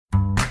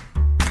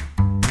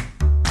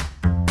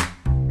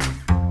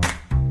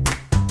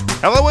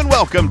Hello and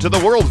welcome to the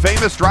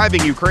world-famous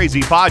Driving You Crazy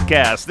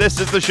podcast.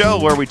 This is the show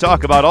where we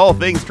talk about all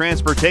things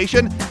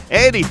transportation,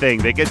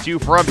 anything that gets you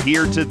from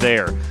here to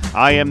there.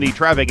 I am the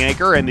traffic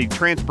anchor and the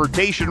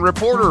transportation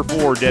reporter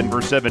for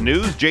Denver 7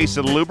 News,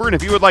 Jason Luber, and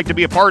if you would like to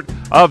be a part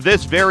of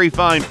this very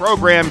fine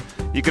program,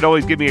 you can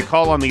always give me a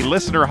call on the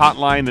listener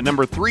hotline, the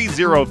number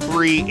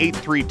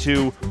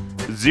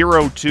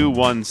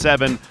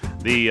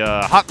 303-832-0217. The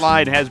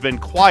hotline has been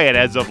quiet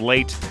as of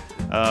late,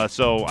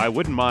 so I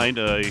wouldn't mind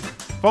a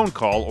phone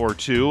call or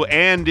two,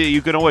 and you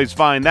can always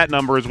find that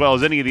number as well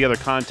as any of the other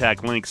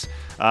contact links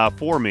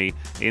for me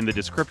in the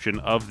description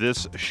of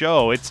this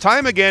show. It's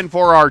time again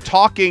for our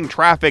Talking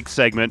Traffic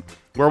segment,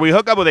 where we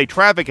hook up with a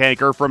traffic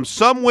anchor from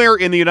somewhere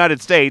in the United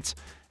States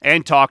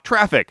and talk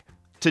traffic.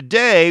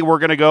 Today, we're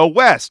going to go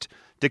west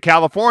to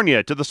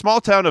California, to the small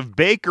town of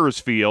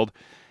Bakersfield,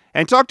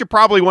 and talk to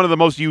probably one of the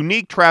most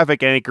unique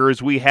traffic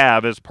anchors we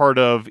have as part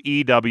of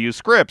EW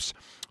Scripps.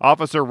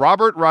 Officer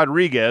Robert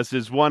Rodriguez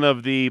is one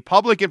of the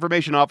public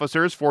information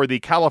officers for the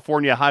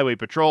California Highway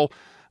Patrol,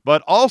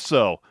 but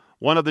also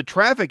one of the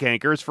traffic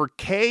anchors for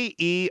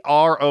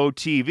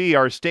KERO-TV,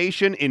 our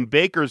station in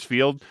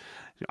Bakersfield.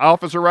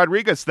 Officer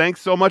Rodriguez,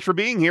 thanks so much for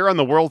being here on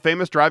the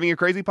world-famous Driving You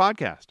Crazy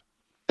podcast.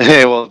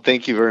 Hey, well,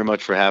 thank you very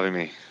much for having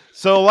me.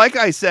 So, like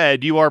I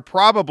said, you are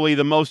probably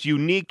the most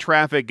unique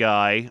traffic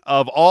guy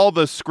of all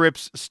the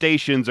Scripps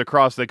stations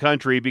across the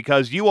country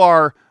because you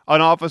are an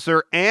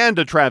officer and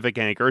a traffic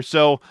anchor.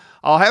 So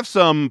I'll have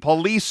some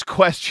police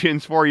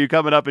questions for you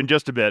coming up in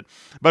just a bit.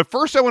 But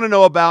first, I want to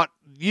know about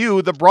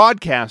you, the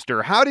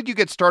broadcaster. How did you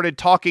get started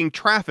talking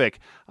traffic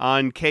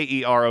on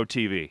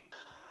KERO-TV?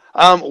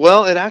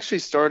 Well, it actually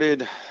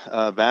started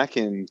back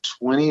in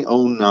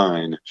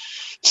 2009.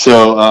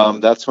 So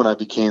that's when I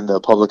became the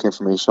public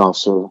information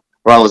officer.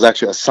 Well, I was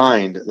actually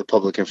assigned the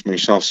public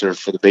information officer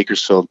for the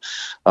Bakersfield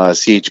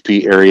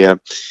CHP area.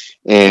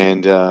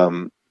 And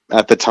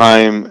at the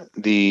time,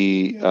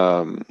 the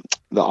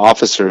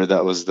officer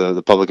that was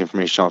the public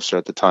information officer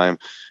at the time,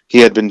 he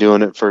had been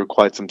doing it for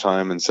quite some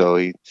time. And so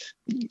he,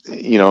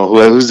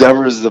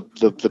 whoever is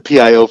the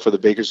PIO for the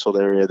Bakersfield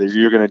area, that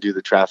you're going to do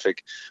the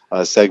traffic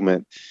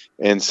segment.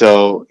 And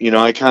so,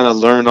 I kind of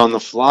learned on the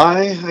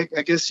fly,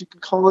 I guess you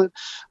could call it.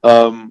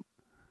 I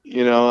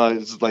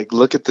was like,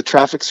 look at the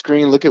traffic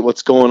screen, look at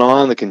what's going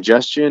on, the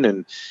congestion,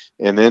 and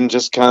then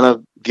just kind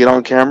of get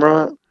on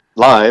camera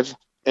live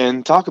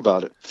and talk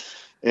about it.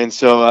 And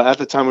so at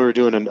the time we were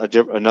doing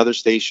another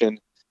station.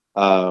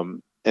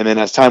 And then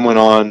as time went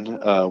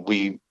on,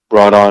 we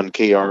brought on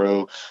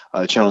KRO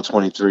Channel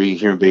 23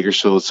 here in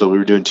Bakersfield. So we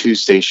were doing two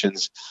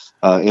stations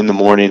in the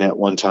morning at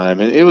one time.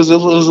 And it was a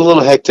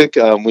little hectic.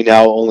 We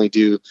now only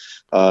do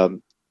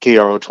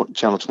KRO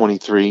Channel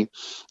 23.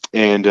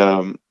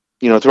 And,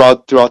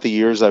 throughout the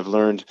years, I've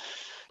learned,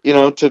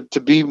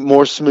 to be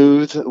more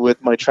smooth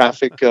with my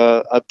traffic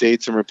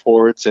updates and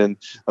reports. And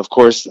of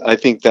course, I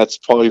think that's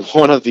probably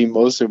one of the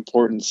most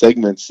important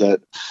segments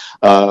that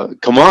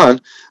come on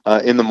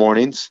in the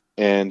mornings.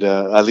 And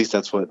at least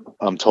that's what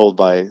I'm told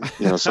by,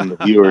 some of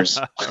the viewers.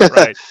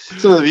 Right.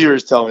 Some of the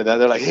viewers tell me that.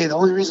 They're like, hey, the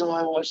only reason why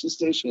I watch the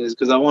station is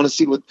because I want to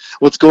see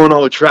what's going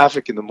on with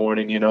traffic in the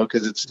morning,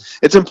 because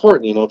it's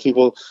important.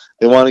 People,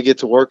 they want to get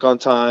to work on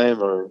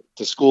time or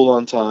to school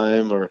on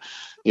time, or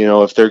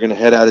if they're going to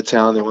head out of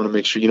town, they want to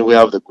make sure, we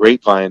have the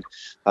Grapevine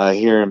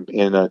here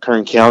in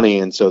Kern County.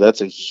 And so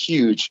that's a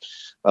huge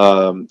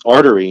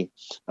artery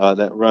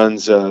that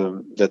runs,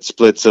 that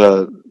splits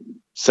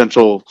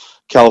Central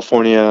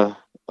California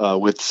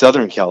with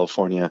Southern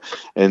California.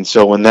 And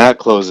so when that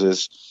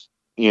closes,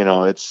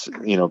 it's,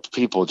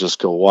 people just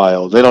go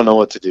wild. They don't know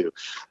what to do.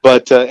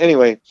 But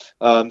anyway,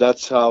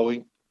 that's how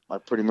I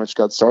pretty much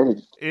got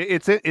started.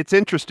 It's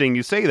interesting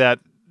you say that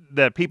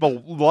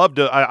people love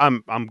to.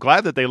 I'm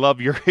glad that they love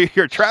your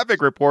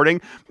traffic reporting,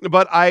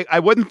 but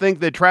I wouldn't think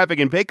that traffic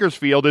in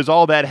Bakersfield is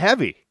all that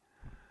heavy.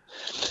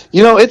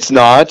 It's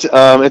not.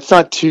 It's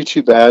not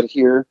too bad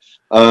here.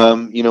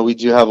 We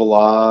do have a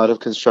lot of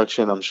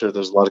construction. I'm sure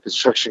there's a lot of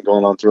construction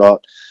going on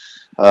throughout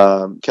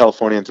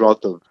California and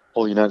throughout the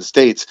whole United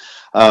States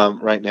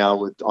right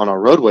now on our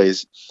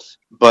roadways.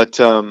 But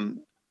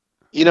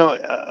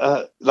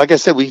like I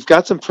said, we've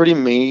got some pretty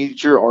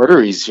major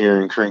arteries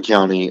here in Kern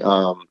County,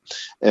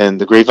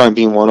 and the Grapevine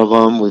being one of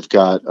them. We've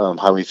got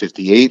Highway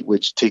 58,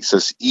 which takes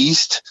us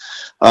east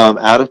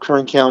out of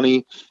Kern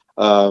County.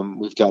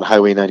 We've got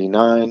Highway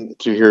 99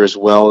 through here as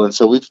well. And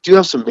so we do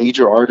have some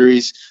major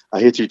arteries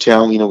here through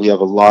town. We have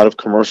a lot of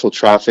commercial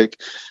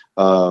traffic.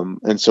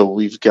 And so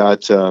we've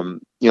got, a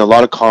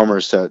lot of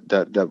commerce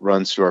that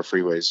runs through our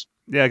freeways.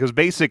 Yeah, because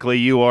basically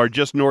you are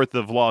just north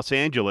of Los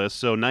Angeles,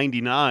 so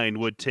 99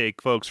 would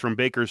take folks from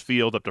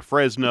Bakersfield up to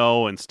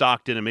Fresno and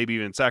Stockton and maybe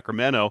even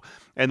Sacramento.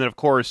 And then, of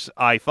course,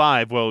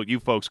 I-5, well, you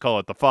folks call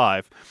it the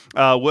 5,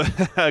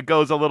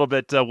 goes a little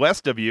bit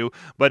west of you,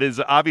 but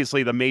is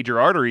obviously the major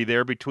artery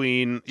there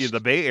between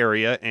the Bay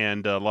Area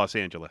and Los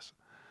Angeles.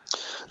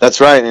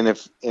 That's right. And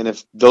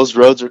if those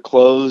roads are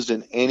closed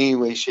in any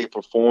way, shape,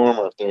 or form,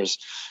 or if there's,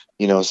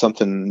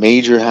 something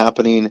major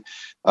happening,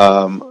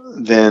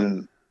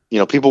 then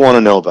people want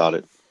to know about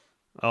it.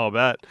 Oh,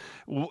 bet.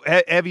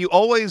 Have you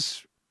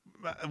always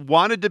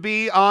wanted to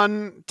be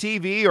on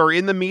TV or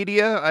in the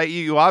media?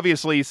 You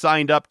obviously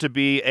signed up to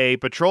be a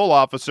patrol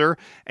officer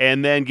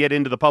and then get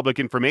into the public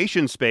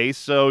information space.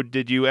 So,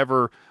 did you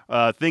ever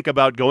think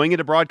about going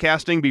into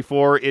broadcasting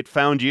before it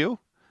found you?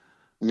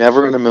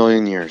 Never in a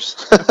million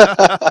years.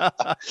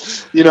 I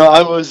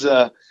was,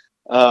 I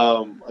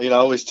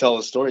always tell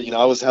a story.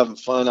 I was having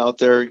fun out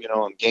there,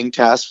 on gang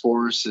task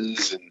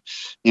forces, and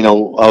I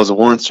was a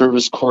warrant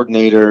service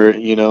coordinator,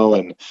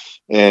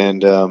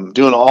 and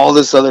doing all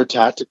this other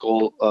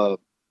tactical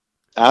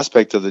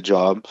aspect of the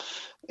job.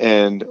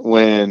 And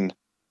when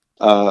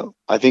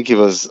I think it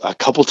was a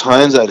couple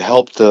times I'd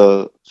helped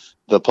the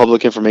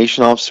public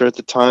information officer at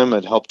the time.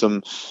 I'd helped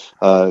him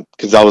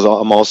because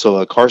I'm also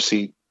a car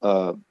seat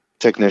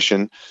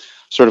technician,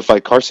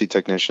 certified car seat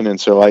technician, and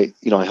so I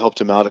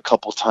helped him out a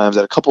couple times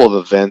at a couple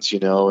of events,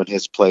 in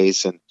his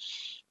place,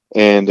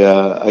 and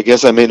I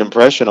guess I made an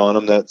impression on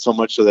him that so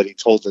much so that he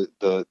told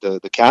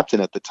the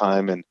captain at the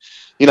time, and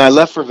I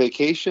left for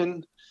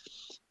vacation,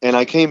 and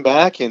I came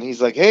back, and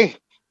he's like, "Hey,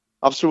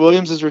 Officer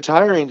Williams is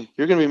retiring.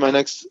 You're going to be my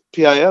next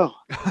PIO,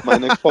 my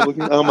next public."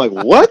 I'm like,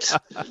 "What?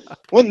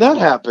 When did that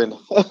happen?"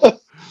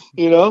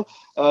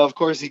 Of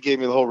course, he gave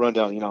me the whole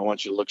rundown. I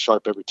want you to look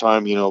sharp every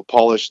time,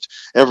 polished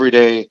every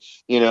day,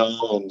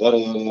 and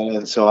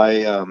and so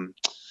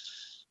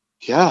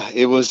yeah,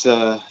 it was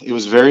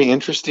very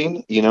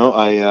interesting.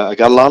 I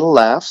got a lot of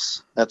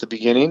laughs at the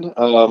beginning,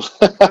 a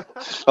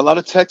lot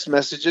of text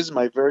messages.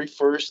 My very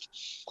first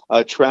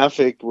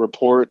traffic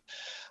report.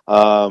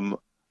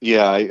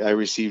 Yeah, I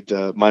received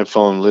my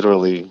phone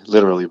literally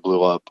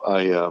blew up.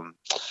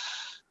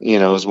 It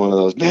was one of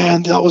those,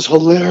 man, that was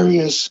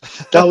hilarious.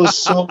 That was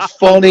so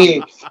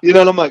funny. And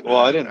I'm like, well,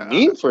 I didn't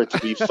mean for it to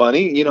be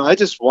funny. I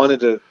just wanted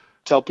to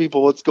tell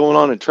people what's going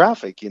on in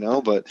traffic,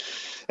 but,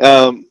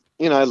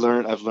 I've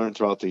learned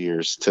throughout the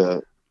years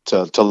to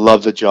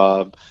love the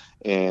job,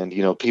 and,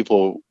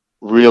 people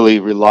really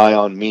rely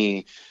on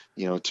me,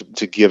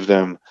 to give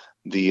them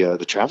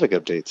the traffic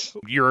updates.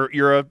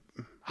 You're a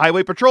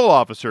highway patrol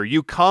officer.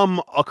 You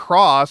come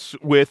across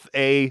with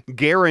a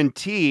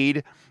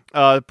guaranteed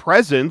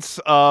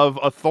presence of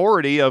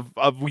authority of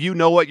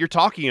what you're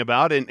talking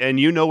about, and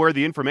where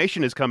the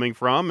information is coming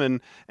from,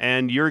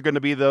 and you're going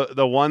to be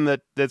the one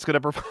that's going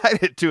to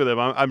provide it to them.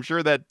 I'm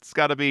sure that's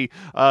got to be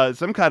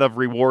some kind of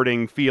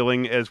rewarding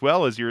feeling, as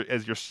well as you're I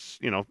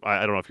don't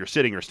know if you're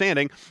sitting or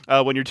standing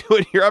when you're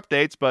doing your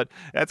updates, but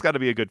that's got to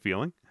be a good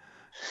feeling.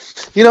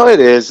 It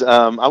is.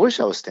 I wish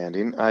I was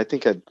standing. I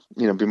think I'd,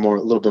 be a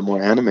little bit more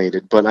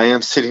animated, but I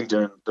am sitting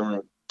during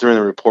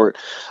the report.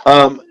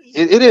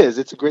 It is.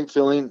 It's a great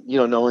feeling,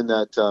 knowing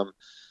that,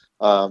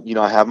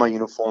 I have my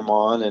uniform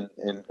on,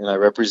 and I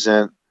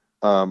represent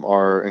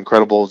our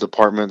incredible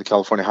department, the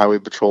California Highway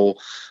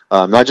Patrol,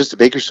 not just the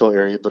Bakersfield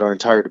area, but our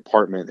entire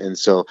department. And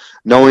so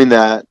knowing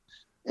that,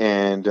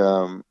 and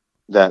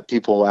that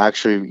people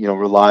actually,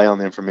 rely on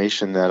the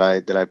information that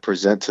I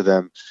present to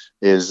them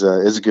is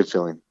a good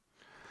feeling.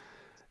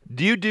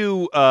 Do you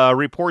do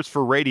reports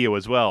for radio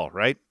as well,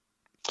 right?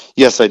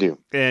 Yes, I do.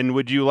 And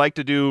would you like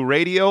to do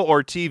radio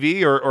or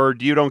TV, or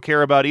do you don't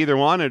care about either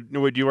one? Or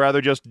would you rather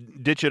just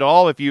ditch it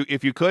all if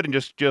you could, and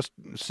just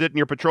sit in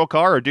your patrol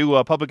car, or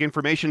do public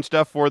information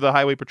stuff for the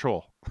highway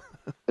patrol?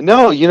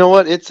 No, you know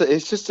what? It's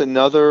just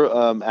another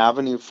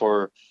avenue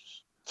for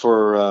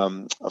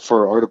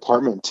our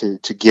department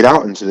to get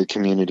out into the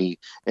community,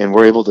 and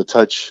we're able to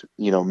touch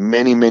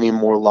many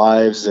more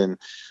lives, and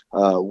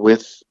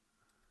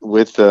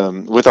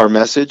with our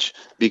message,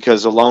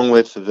 because along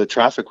with the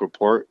traffic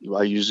report,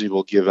 I usually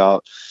will give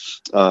out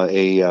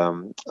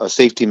a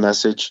safety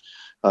message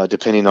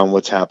depending on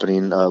what's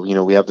happening.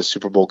 We have the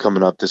Super Bowl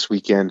coming up this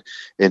weekend,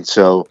 and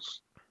so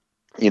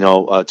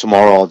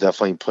tomorrow I'll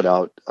definitely put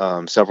out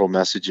several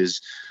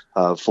messages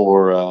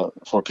for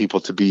people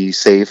to be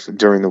safe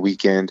during the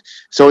weekend.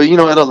 So it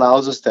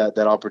allows us that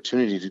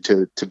opportunity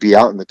to be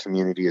out in the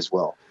community as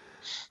well.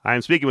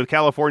 I'm speaking with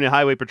California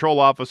Highway Patrol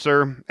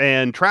Officer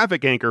and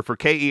traffic anchor for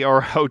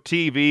KERO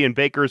TV in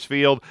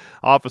Bakersfield,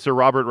 Officer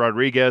Robert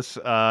Rodriguez.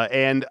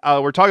 And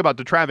we're talking about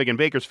the traffic in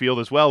Bakersfield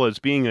as well as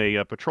being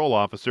a patrol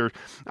officer.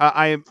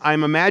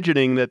 I'm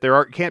imagining that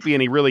there can't be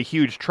any really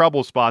huge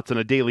trouble spots on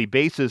a daily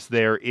basis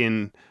there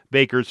in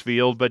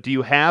Bakersfield, but do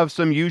you have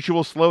some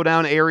usual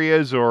slowdown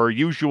areas or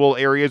usual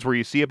areas where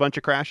you see a bunch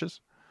of crashes?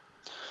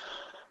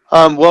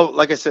 Well,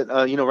 like I said,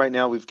 right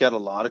now we've got a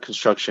lot of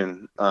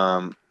construction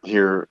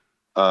here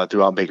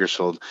throughout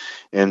Bakersfield,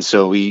 and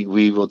so we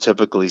will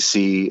typically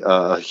see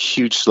a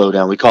huge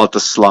slowdown. We call it the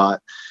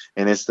slot,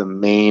 and it's the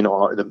main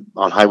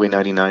on Highway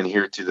 99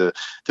 here to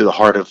the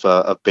heart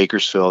of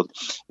Bakersfield,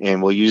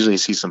 and we'll usually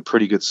see some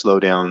pretty good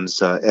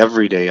slowdowns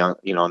every day on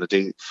the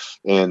day,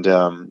 and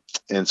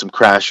some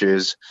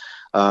crashes.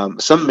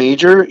 Some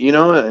major,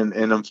 and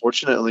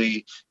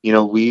unfortunately,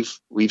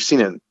 we've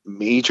seen a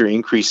major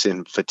increase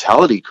in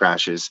fatality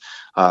crashes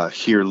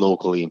here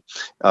locally,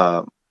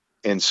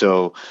 and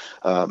so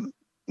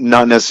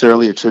not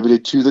necessarily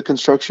attributed to the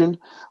construction,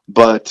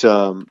 but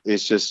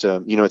it's just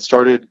it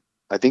started.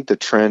 I think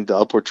the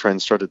upward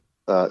trend started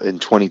in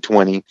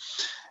 2020,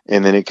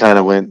 and then it kind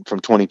of went from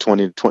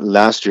 2020 to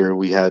last year.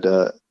 We had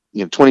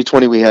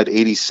 2020 we had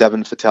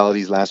 87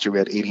 fatalities. Last year we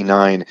had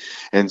 89,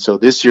 and so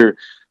this year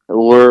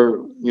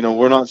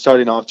we're not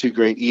starting off too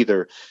great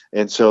either.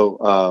 And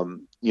so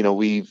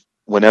we've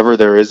whenever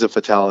there is a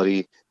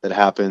fatality that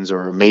happens,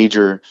 or a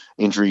major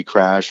injury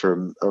crash,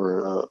 or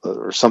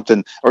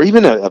something, or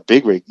even a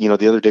big rig. The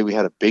other day we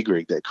had a big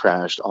rig that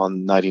crashed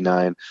on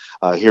 99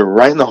 here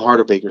right in the heart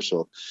of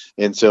Bakersfield.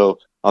 And so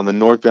on the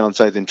northbound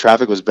side, then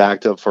traffic was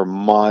backed up for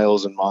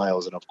miles and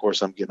miles. And of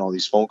course, I'm getting all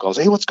these phone calls.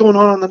 Hey, what's going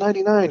on the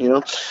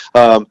 99?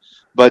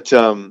 But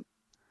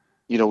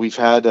we've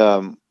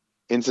had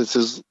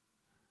instances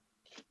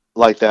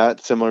like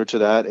that, similar to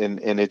that,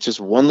 and it's just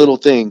one little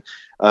thing,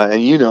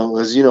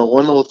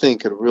 one little thing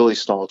could really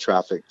stall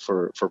traffic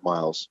for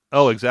miles.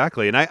 Oh,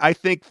 exactly. And I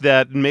think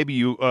that maybe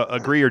you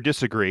agree or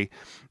disagree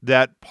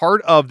that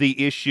part of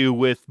the issue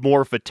with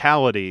more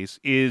fatalities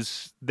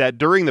is that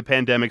during the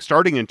pandemic,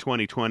 starting in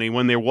 2020,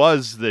 when there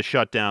was the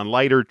shutdown,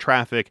 lighter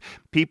traffic,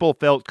 people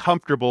felt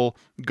comfortable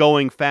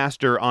going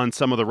faster on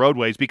some of the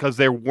roadways because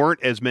there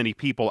weren't as many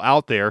people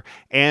out there,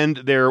 and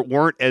there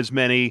weren't as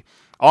many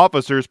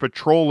officers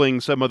patrolling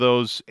some of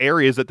those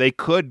areas that they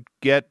could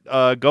get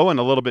going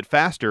a little bit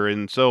faster.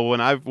 And so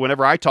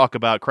whenever I talk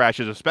about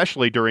crashes,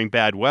 especially during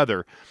bad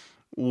weather,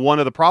 one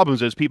of the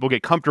problems is people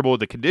get comfortable with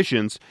the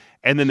conditions,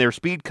 and then their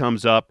speed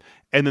comes up,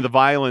 and then the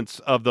violence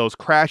of those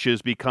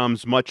crashes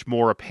becomes much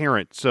more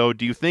apparent. So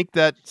do you think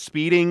that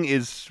speeding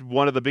is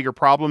one of the bigger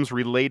problems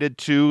related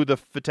to the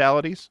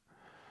fatalities?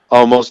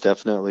 Oh, most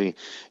definitely.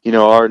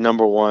 Our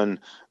number one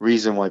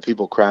reason why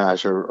people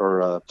crash,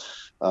 or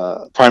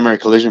primary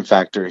collision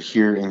factor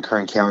here in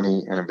Kern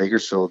County and in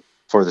Bakersfield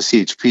for the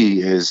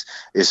CHP is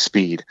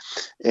speed.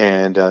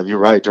 And you're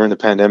right. During the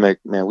pandemic,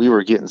 man, we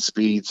were getting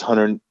speeds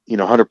 100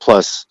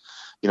 plus,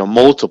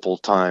 multiple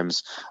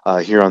times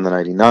here on the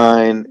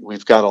 99.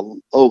 We've got a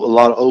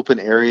lot of open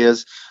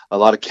areas, a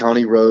lot of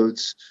county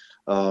roads.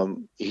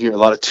 Here, a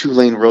lot of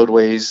 2-lane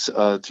roadways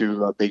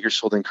through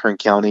Bakersfield and Kern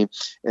County,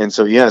 and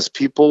so yes,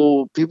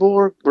 people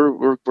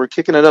were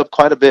kicking it up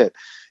quite a bit,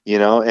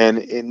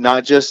 and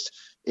not just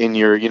in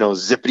your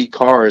zippity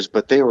cars,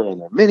 but they were in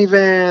their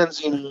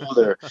minivans,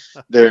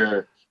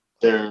 their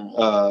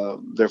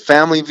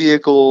family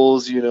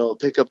vehicles,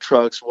 pickup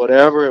trucks,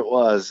 whatever it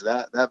was,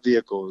 that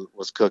vehicle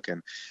was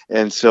cooking.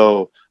 And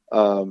so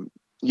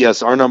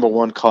yes, our number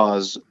one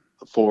cause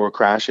for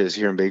crashes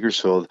here in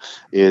Bakersfield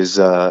is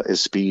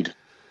speed.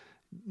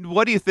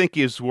 What do you think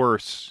is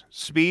worse,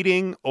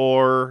 speeding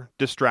or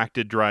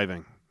distracted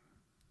driving?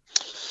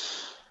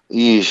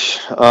 Yeesh.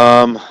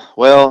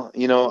 Well,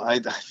 I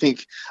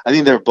think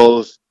they're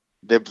both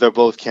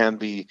can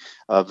be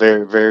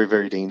very, very,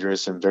 very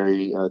dangerous and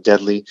very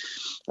deadly.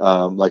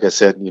 Like I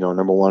said,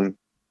 number one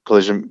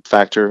collision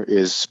factor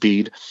is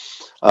speed.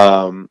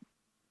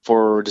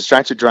 For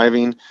distracted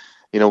driving,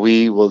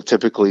 we will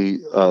typically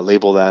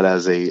label that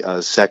as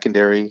a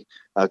secondary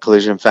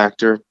collision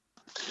factor.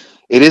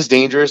 It is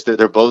dangerous.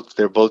 They're both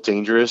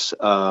dangerous.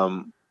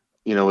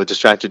 With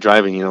distracted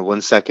driving,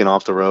 1 second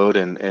off the road,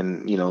 and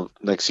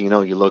next thing you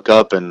know, you look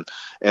up and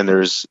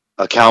there's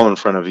a cow in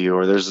front of you,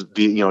 or there's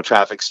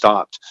traffic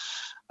stopped.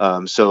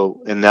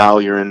 And now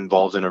you're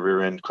involved in a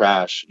rear end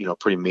crash,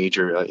 pretty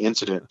major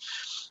incident.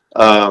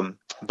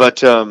 But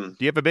do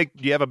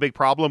you have a big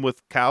problem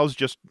with cows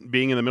just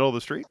being in the middle of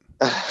the street?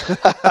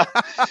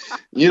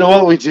 You know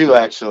what, we do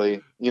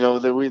actually.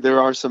 There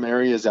are some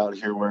areas out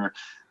here where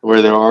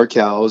there are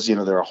cows.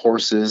 There are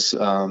horses.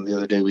 The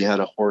other day we had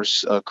a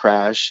horse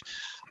crash,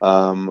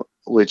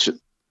 which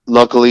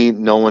luckily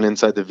no one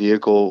inside the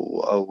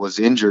vehicle was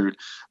injured,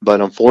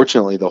 but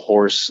unfortunately the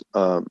horse,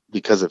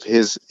 because of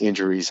his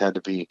injuries, had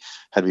to be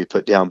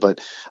put down. But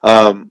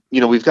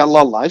we've got a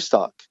lot of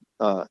livestock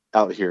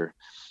out here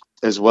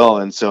as well,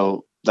 and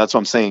so that's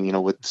what I'm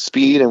saying. With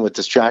speed and with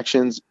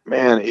distractions,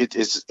 man, it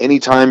is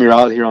anytime you're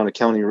out here on a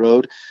county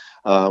road.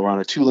 We're on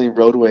a 2-lane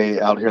roadway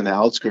out here in the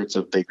outskirts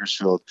of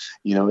Bakersfield.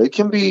 It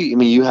can be.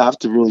 You have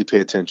to really pay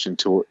attention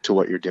to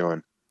what you're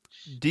doing.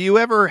 Do you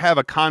ever have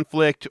a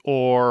conflict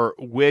or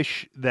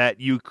wish that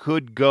you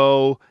could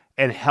go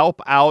and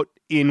help out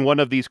in one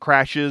of these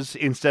crashes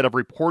instead of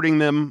reporting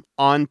them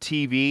on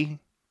TV?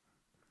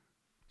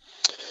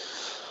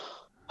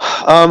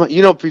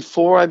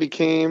 Before I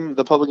became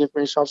the public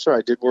information officer,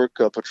 I did work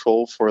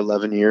patrol for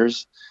 11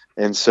 years,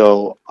 and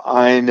so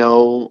I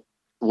know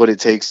what it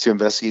takes to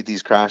investigate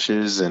these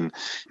crashes, and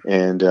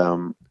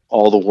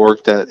all the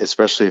work that,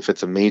 especially if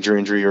it's a major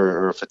injury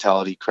or a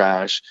fatality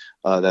crash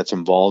that's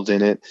involved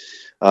in it.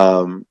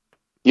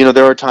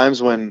 There are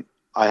times when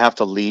I have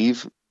to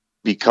leave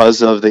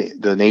because of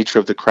the nature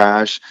of the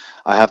crash.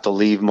 I have to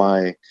leave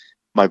my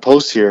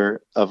post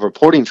here of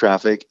reporting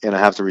traffic, and I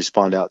have to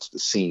respond out to the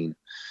scene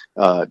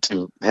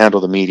to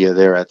handle the media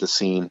there at the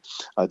scene,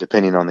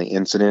 depending on the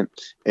incident.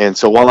 And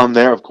so while I'm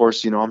there, of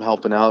course, I'm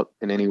helping out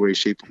in any way,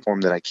 shape, or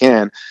form that I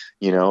can,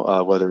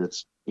 whether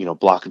it's,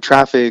 blocking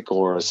traffic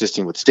or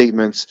assisting with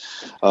statements.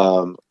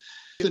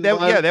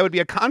 that would be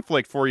a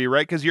conflict for you,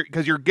 right? Because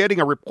you're getting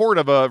a report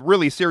of a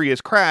really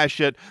serious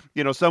crash at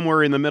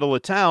somewhere in the middle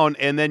of town,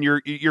 and then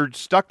you're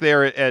stuck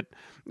there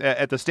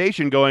at the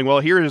station going, well,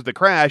 here is the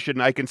crash,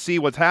 and I can see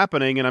what's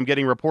happening, and I'm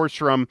getting reports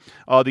from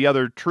the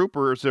other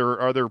troopers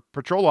or other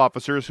patrol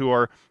officers who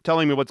are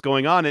telling me what's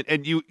going on,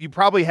 and you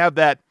probably have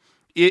that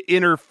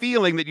inner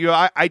feeling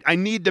that I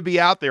need to be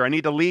out there, I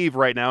need to leave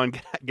right now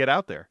and get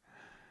out there.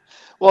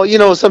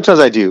 Well, sometimes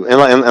I do,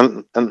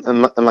 and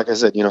like I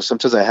said,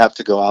 sometimes I have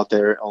to go out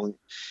there. Only,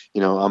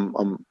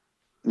 I'm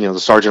the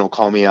sergeant will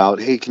call me out.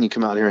 Hey, can you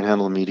come out here and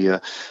handle the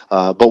media?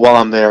 But while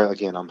I'm there,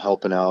 again, I'm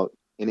helping out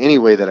in any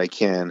way that I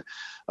can.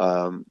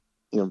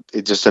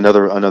 It's just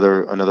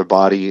another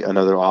body,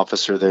 another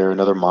officer there,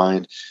 another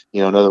mind,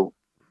 another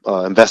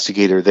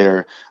investigator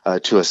there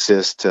to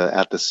assist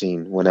at the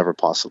scene whenever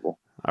possible.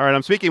 All right,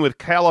 I'm speaking with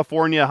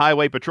California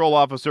Highway Patrol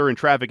Officer and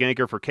Traffic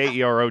Anchor for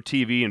KERO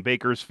TV in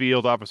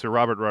Bakersfield, Officer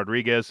Robert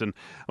Rodriguez, and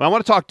I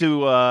want to talk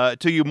to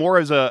you more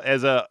as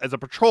a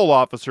patrol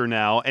officer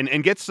now,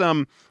 and get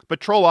some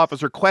patrol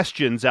officer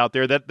questions out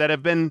there that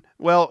have been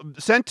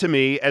sent to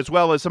me, as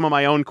well as some of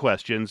my own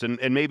questions,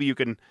 and maybe you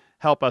can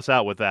help us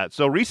out with that.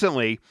 So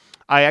recently,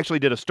 I actually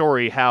did a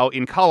story how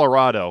in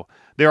Colorado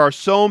there are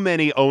so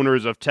many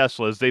owners of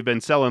Teslas, they've been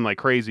selling like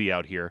crazy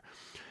out here,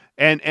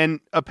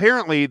 and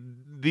apparently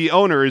the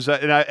owners,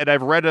 and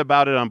I've read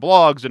about it on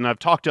blogs, and I've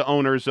talked to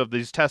owners of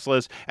these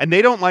Teslas, and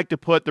they don't like to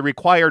put the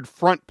required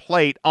front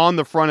plate on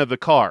the front of the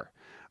car.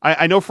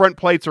 I know front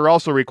plates are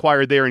also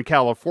required there in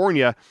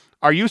California.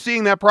 Are you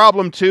seeing that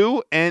problem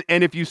too? And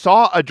if you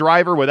saw a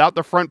driver without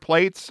the front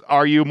plates,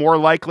 are you more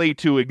likely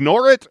to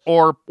ignore it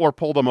or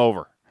pull them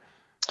over?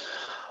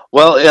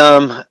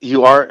 Well,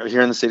 you are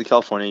here in the state of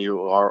California.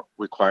 You are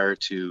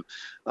required to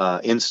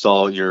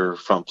install your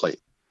front plate.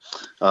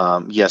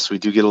 Yes, we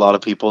do get a lot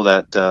of people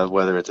that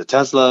whether it's a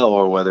Tesla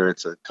or whether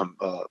it's a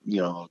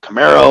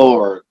Camaro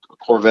or a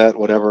Corvette,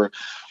 whatever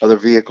other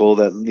vehicle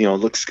that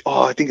looks.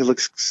 Oh, I think it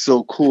looks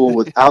so cool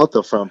without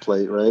the front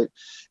plate, right?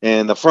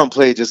 And the front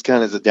plate just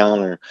kind of is a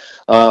downer.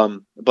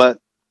 But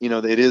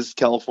it is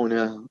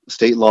California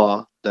state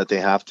law that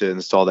they have to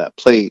install that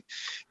plate.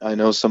 I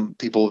know some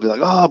people will be like,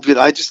 oh, but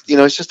I just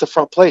it's just a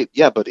front plate.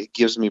 Yeah, but it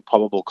gives me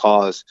probable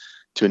cause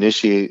to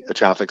initiate a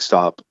traffic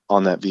stop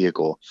on that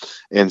vehicle.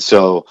 And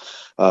so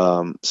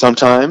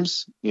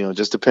sometimes,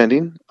 just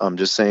depending, I'm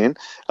just saying,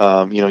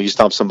 you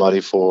stop somebody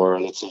for,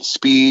 let's say,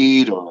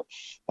 speed or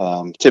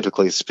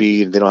typically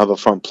speed, they don't have a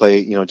front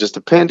plate, just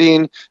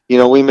depending,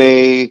 we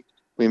may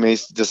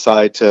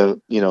decide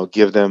to,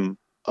 give them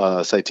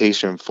a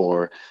citation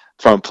for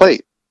front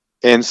plate.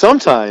 And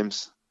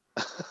sometimes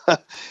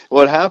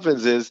what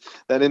happens is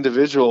that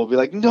individual will be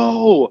like,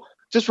 no,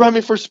 just run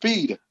me for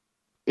speed,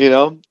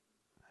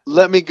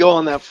 let me go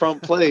on that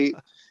front plate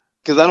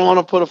because I don't want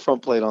to put a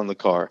front plate on the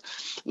car,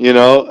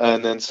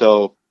 and then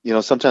so,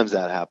 sometimes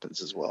that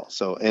happens as well.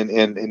 So, and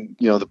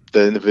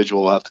the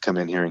individual will have to come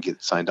in here and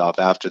get signed off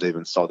after they've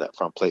installed that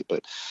front plate.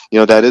 But,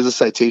 that is a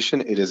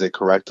citation. It is a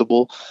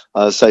correctable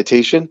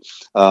citation.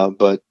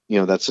 But,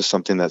 that's just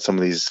something that some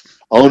of these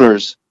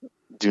owners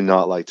do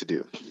not like to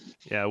do.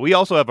 Yeah, we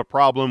also have a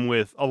problem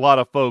with a lot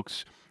of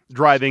folks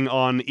driving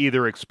on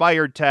either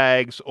expired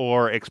tags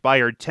or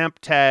expired temp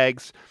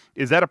tags.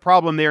 Is that a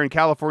problem there in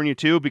California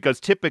too? Because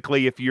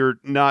typically, if you're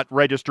not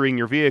registering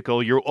your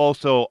vehicle, you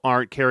also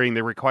aren't carrying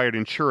the required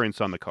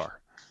insurance on the car.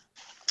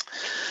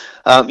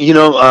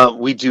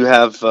 We do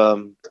have,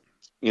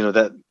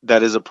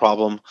 that is a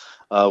problem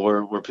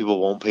where people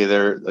won't pay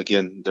their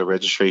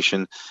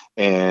registration,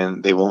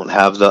 and they won't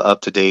have the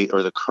up-to-date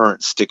or the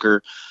current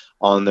sticker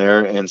on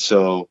there. And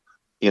so,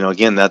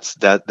 again,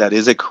 that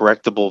is a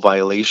correctable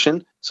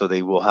violation. So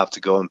they will have to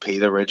go and pay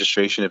their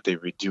registration if they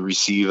do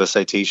receive a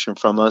citation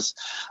from us.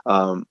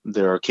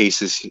 There are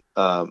cases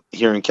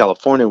here in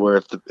California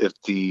where if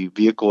the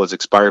vehicle has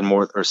expired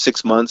more or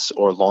 6 months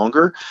or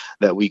longer,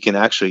 that we can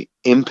actually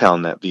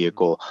impound that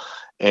vehicle,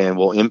 and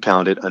we'll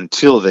impound it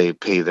until they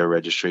pay their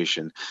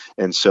registration.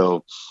 And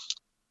so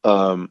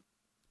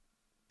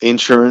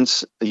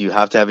insurance, you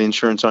have to have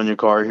insurance on your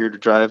car here to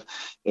drive.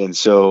 And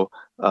so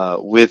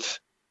with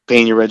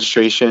paying your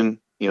registration,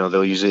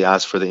 they'll usually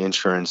ask for the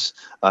insurance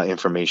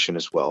information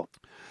as well.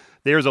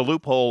 There's a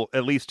loophole,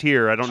 at least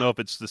here. I don't know if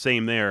it's the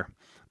same there.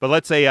 But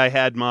let's say I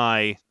had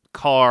my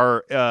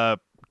car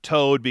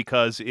towed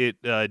because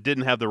it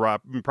didn't have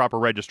the proper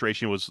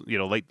registration. It was,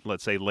 late,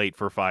 let's say late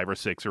for 5 or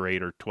 6 or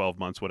 8 or 12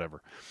 months,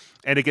 whatever.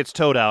 And it gets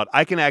towed out.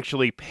 I can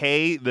actually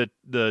pay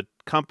the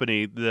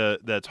company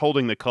that's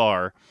holding the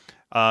car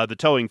the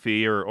towing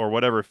fee or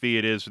whatever fee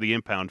it is for the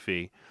impound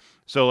fee.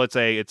 So let's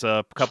say it's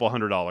a couple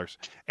 $100,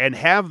 and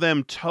have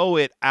them tow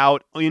it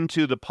out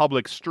into the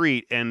public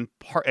street and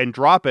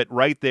drop it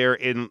right there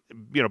in,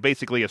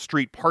 basically a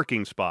street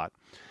parking spot.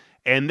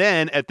 And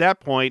then at that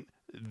point,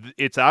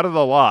 it's out of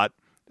the lot.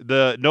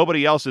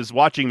 Nobody else is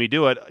watching me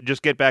do it.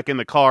 Just get back in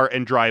the car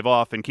and drive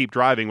off and keep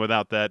driving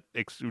without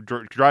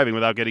driving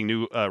without getting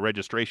new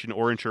registration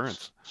or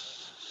insurance.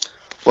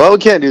 Well, we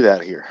can't do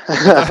that here.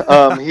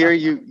 Here,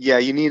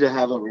 you need to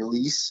have a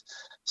release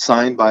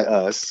signed by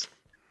us.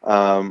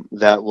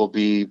 that will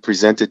be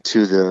presented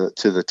to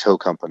the tow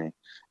company,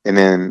 and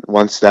then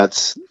once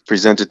that's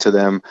presented to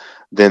them,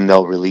 then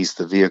they'll release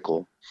the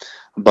vehicle.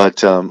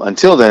 But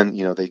until then,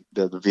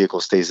 the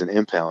vehicle stays in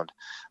impound.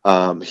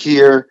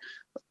 Here,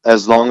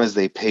 as long as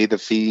they pay the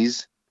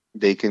fees,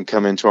 they can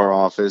come into our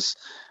office.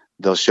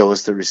 They'll show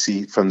us the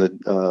receipt from the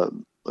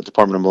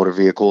Department of Motor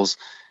Vehicles,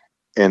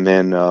 and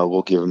then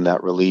we'll give them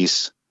that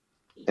release,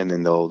 and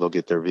then they'll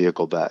get their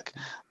vehicle back.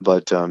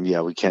 But yeah,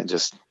 we can't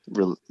just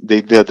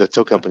the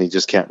tow company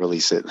just can't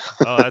release it.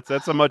 Oh,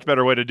 that's a much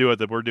better way to do it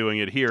than we're doing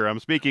it here. I'm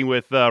speaking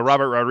with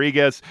Robert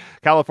Rodriguez,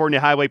 California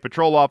Highway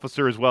Patrol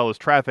Officer, as well as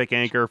traffic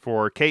anchor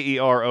for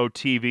KERO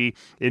TV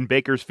in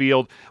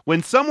Bakersfield.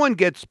 When someone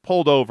gets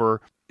pulled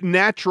over,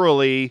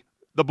 naturally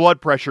the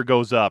blood pressure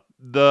goes up,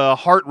 the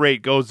heart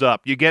rate goes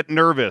up, you get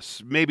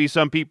nervous. Maybe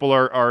some people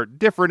are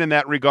different in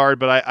that regard,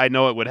 but I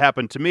know it would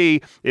happen to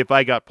me if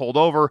I got pulled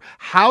over.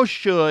 How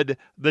should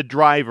the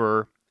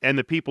driver and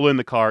the people in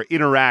the car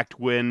interact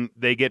when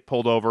they get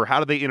pulled over? How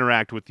do they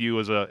interact with you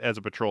as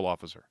a patrol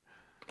officer?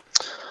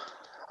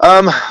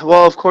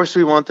 Well, of course,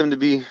 we want them to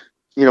be,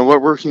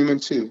 we're human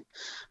too.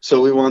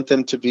 So we want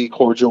them to be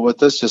cordial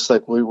with us, just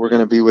like we're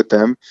going to be with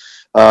them.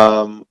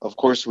 Of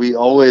course, we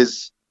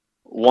always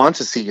want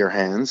to see your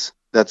hands.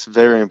 That's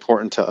very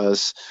important to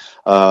us,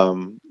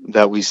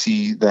 that we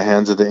see the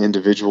hands of the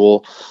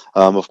individual.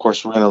 Of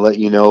course, we're going to let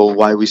you know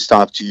why we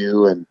stopped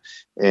you,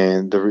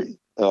 and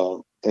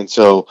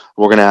so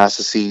we're going to ask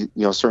to see,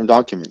 certain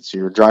documents,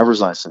 your driver's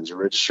license, your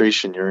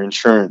registration, your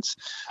insurance.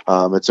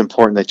 It's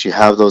important that you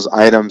have those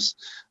items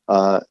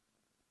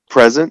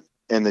present,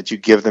 and that you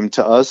give them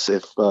to us.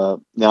 If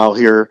now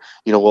here,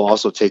 we'll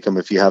also take them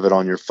if you have it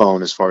on your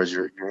phone as far as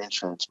your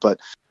insurance.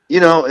 But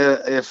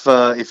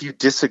if you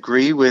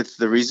disagree with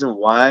the reason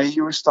why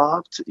you were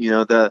stopped,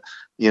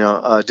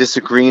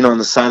 disagreeing on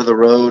the side of the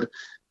road,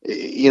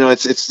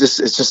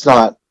 it's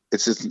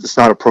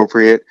not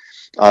appropriate.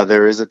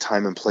 There is a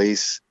time and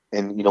place,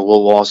 and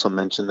we'll also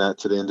mention that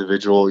to the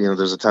individual.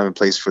 There's a time and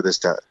place for this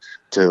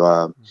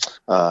to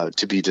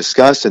be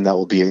discussed, and that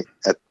will be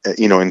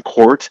in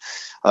court.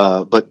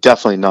 But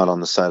definitely not on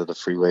the side of the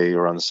freeway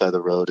or on the side of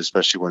the road,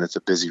 especially when it's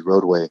a busy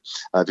roadway,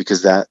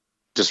 because that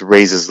just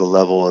raises the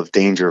level of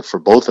danger for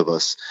both of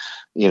us.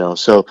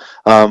 So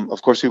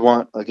of course we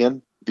want,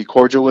 again, be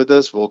cordial with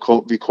us.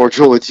 We'll be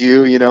cordial with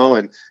you.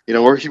 And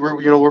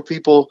we're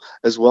people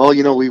as well.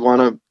 We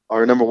want to.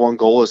 Our number one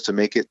goal is to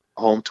make it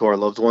home to our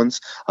loved ones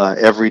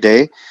every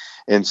day.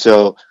 And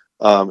so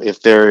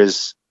if there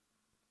is,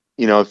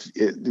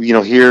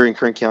 here in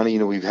Kern County,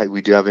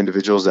 we do have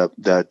individuals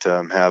that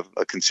have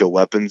a concealed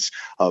weapons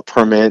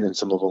permit, and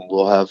some of them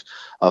will have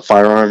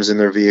firearms in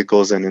their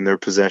vehicles and in their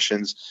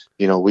possessions.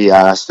 We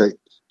ask that,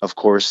 of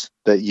course,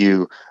 that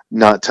you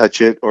not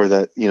touch it, or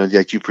that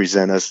that you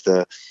present us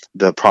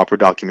the proper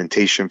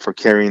documentation for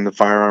carrying the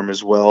firearm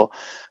as well.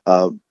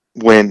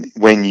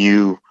 When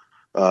you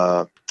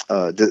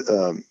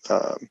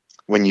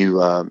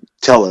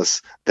tell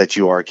us that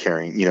you are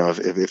carrying,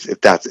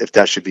 if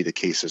that should be the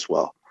case as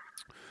well.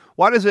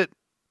 Why does it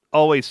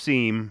always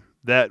seem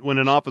that when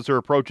an officer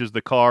approaches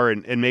the car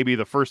and maybe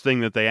the first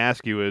thing that they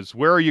ask you is,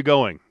 where are you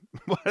going?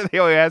 Why do they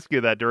always ask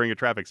you that during a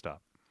traffic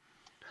stop?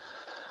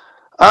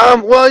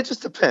 Well, it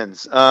just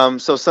depends.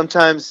 So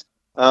sometimes,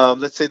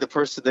 let's say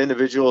the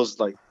individual is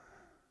like,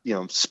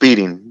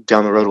 speeding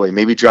down the roadway,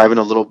 maybe driving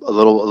a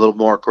little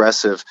more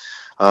aggressive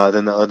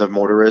than the other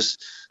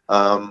motorists.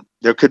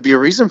 There could be a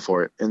reason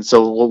for it, and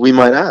so what we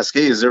might ask,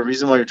 hey, is there a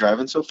reason why you're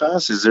driving so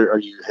fast? Are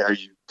you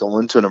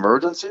going to an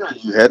emergency? Are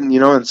you heading?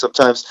 And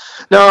sometimes,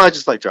 no, I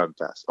just like driving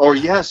fast. Or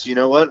yes, you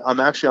know what? I'm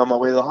actually on my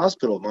way to the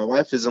hospital. My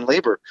wife is in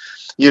labor.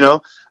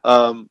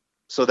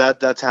 So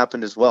that's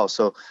happened as well.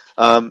 So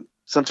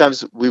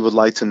sometimes we would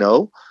like to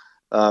know,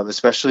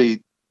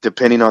 especially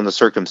depending on the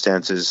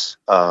circumstances,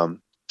 and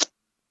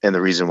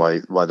the reason why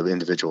the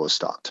individual is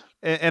stopped.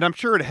 And I'm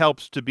sure it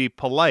helps to be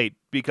polite,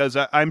 because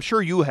I'm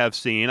sure you have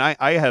seen,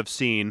 I have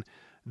seen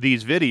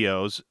these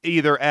videos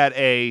either at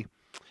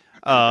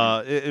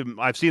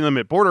I've seen them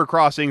at border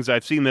crossings,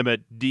 I've seen them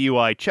at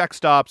DUI check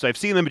stops, I've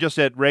seen them just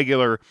at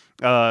regular,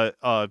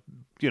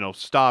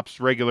 stops,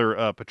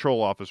 regular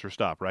patrol officer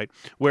stop, right?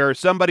 Where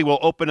somebody will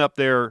open up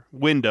their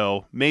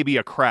window, maybe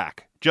a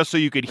crack, just so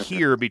you could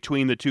hear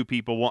between the two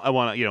people. I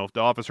want to, the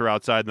officer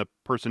outside and the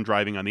person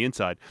driving on the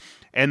inside,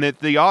 and that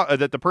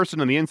the person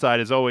on the inside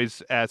is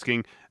always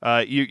asking,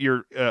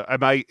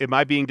 am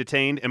I being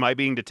detained? Am I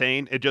being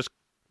detained? It just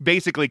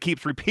basically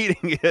keeps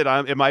repeating it.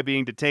 Am I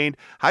being detained?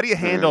 How do you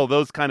handle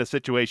those kind of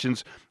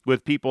situations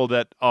with people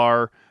that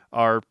are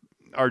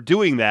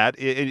doing that,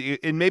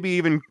 and maybe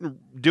even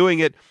doing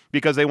it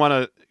because they want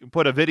to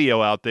put a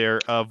video out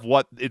there of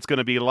what it's going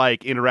to be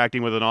like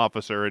interacting with an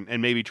officer,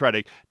 and maybe try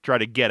to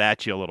get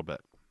at you a little bit?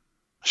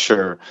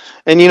 Sure.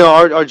 And,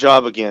 our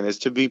job, again, is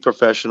to be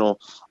professional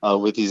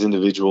with these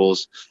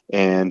individuals.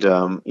 And,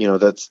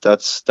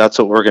 that's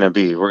what we're going to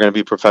be. We're going to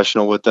be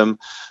professional with them.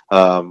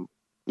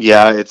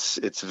 Yeah,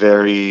 it's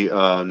very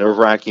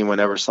nerve-wracking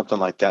whenever something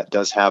like that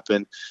does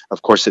happen.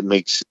 Of course,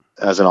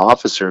 as an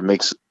officer, it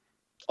makes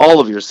all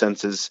of your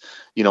senses,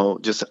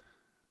 just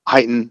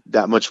heighten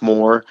that much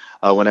more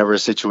whenever a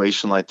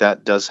situation like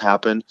that does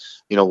happen.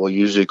 We'll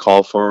usually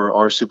call for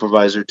our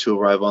supervisor to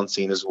arrive on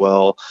scene as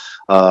well,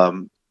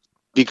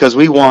 because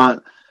we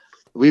want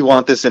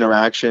this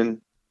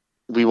interaction.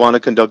 We want to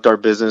conduct our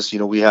business.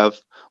 We have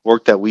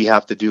work that we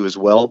have to do as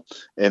well.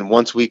 And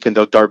once we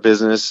conduct our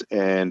business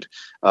and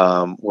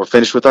we're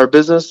finished with our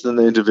business, then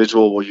the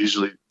individual will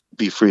usually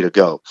be free to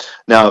go.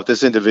 Now, if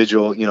this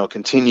individual,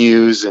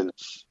 continues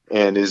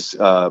and is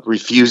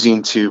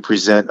refusing to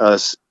present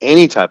us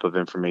any type of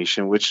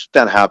information, which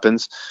that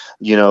happens,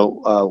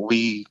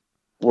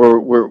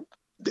 we're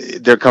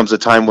there comes a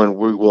time when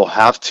we will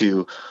have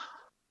to,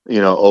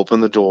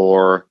 open the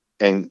door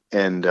and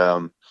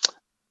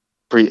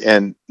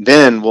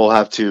then we'll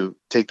have to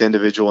take the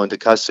individual into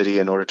custody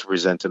in order to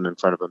present him in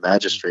front of a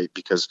magistrate,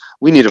 because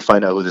we need to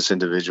find out who this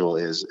individual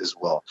is as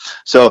well.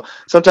 So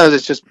sometimes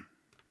it's just,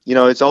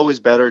 it's always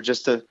better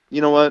just to,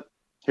 what,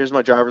 here's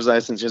my driver's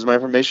license, here's my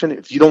information.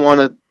 If you don't want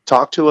to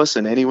talk to us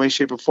in any way,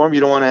 shape, or form, you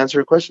don't want to answer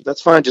a question,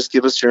 that's fine. Just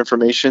give us your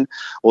information.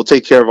 We'll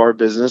take care of our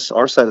business,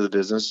 our side of the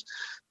business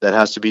that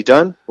has to be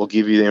done. We'll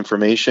give you the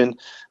information,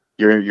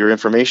 your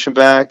information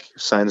back,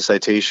 sign the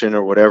citation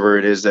or whatever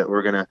it is that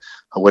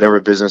whatever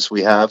business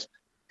we have,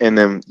 and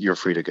then you're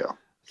free to go.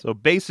 So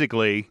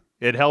basically,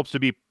 it helps to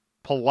be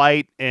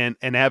polite and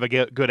have a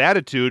good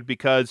attitude,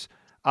 because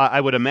I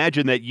would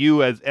imagine that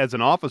you as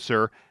an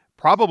officer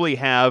probably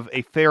have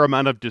a fair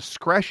amount of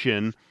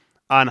discretion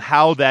on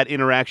how that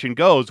interaction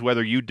goes,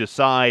 whether you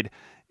decide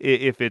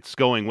if it's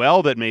going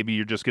well that maybe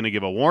you're just going to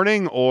give a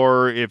warning,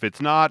 or if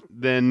it's not,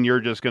 then you're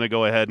just going to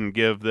go ahead and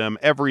give them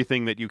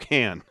everything that you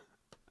can.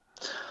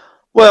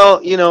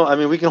 Well,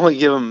 we can only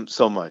give them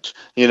so much,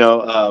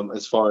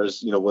 as far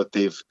as,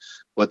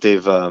 if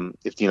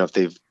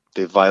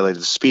they've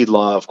violated the speed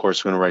law. Of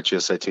course, we're going to write you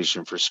a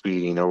citation for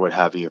speeding or what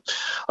have you.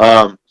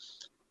 But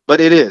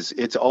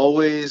it's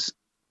always,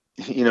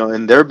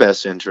 in their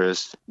best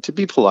interest to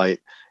be polite.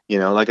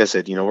 Like I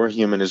said, we're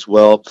human as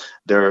well.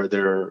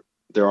 There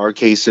are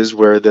cases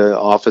where the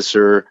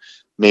officer,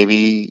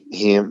 maybe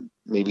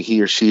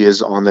he or she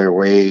is on their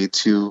way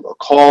to a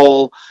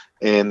call,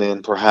 and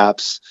then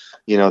perhaps,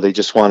 they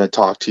just want to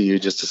talk to you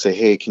just to say,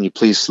 hey, can you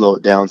please slow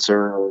it down,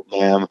 sir or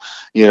ma'am,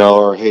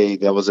 or hey,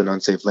 that was an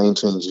unsafe lane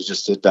change you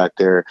just did back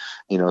there,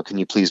 can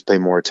you please pay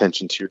more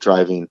attention to your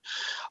driving,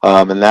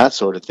 and that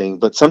sort of thing.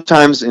 But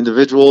sometimes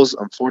individuals,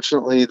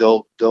 unfortunately,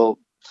 they'll kind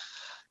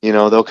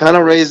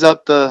of raise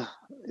up the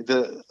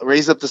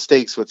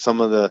stakes with some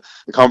of the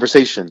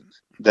conversation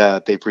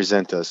that they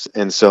present us.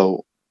 And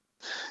so,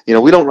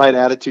 we don't write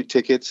attitude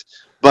tickets,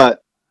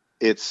 but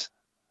it's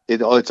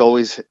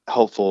always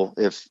helpful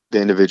if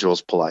the individual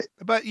is polite.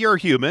 But you're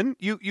human.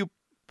 You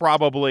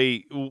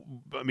probably,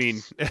 I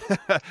mean,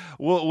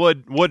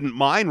 wouldn't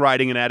mind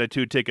writing an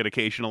attitude ticket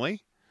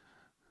occasionally.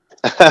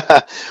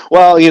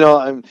 Well,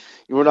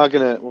 we're not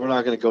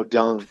gonna go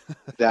down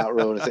that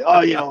road and say,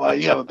 oh, you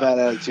have a bad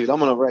attitude, I'm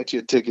gonna write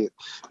you a ticket,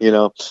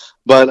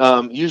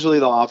 But usually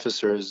the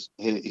officers,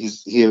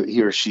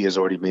 he or she has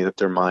already made up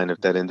their mind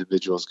if that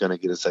individual is going to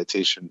get a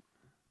citation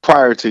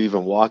prior to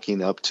even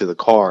walking up to the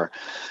car.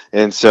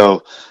 And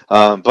so,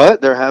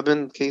 but there have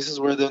been cases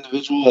where the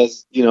individual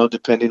has,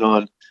 depending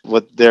on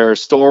what their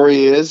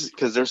story is,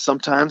 because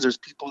there's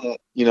people that,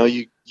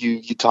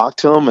 you talk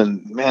to them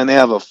and, man,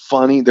 they're a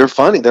funny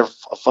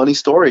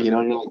story,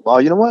 you're like, wow,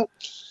 you know what,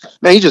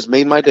 man, you just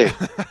made my day.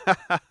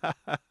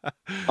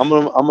 I'm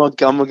gonna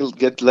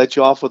let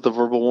you off with a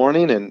verbal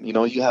warning, and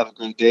you have a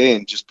great day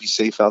and just be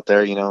safe out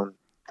there,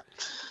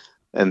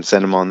 and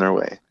send them on their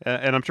way.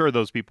 And I'm sure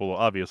those people will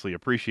obviously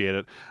appreciate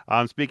it.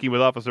 I'm speaking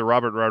with Officer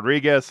Robert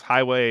Rodriguez,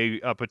 Highway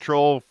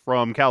Patrol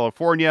from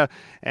California,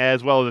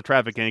 as well as a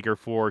traffic anchor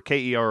for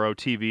KERO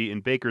TV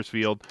in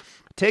Bakersfield.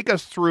 Take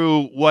us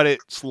through what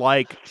it's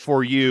like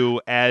for you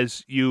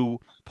as you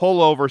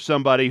pull over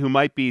somebody who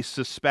might be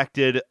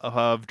suspected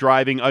of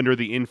driving under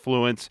the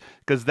influence,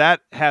 because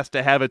that has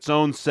to have its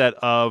own set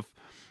of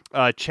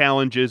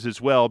challenges as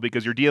well,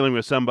 because you're dealing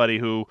with somebody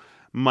who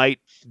might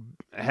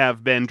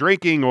have been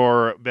drinking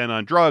or been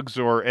on drugs,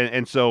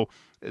 and so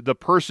the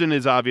person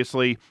is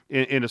obviously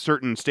in a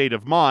certain state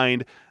of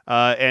mind,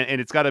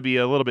 and it's got to be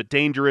a little bit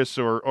dangerous,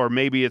 or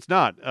maybe it's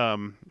not,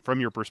 from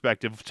your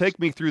perspective. Take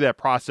me through that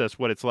process,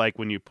 what it's like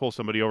when you pull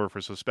somebody over for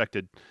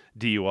suspected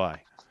DUI.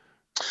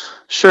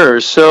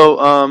 Sure.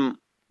 So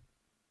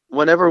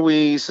whenever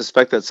we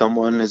suspect that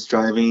someone is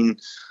driving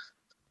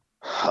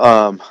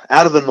out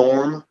of the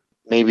norm,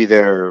 maybe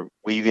they're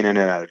weaving in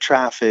and out of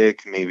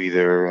traffic, maybe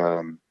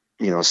they're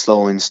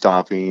slowing,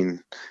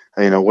 stopping,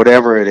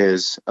 whatever it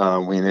is,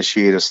 we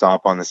initiate a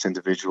stop on this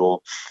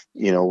individual.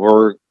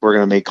 We're going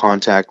to make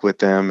contact with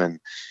them,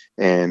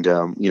 and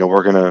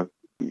we're going to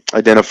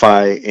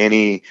identify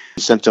any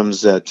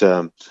symptoms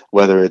that,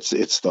 whether it's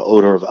the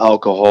odor of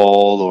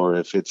alcohol, or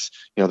if it's,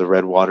 the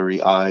red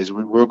watery eyes,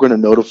 we're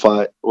going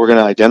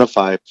to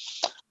identify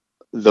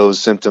those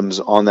symptoms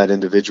on that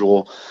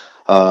individual.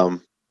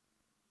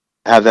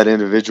 have that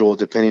individual,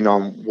 depending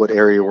on what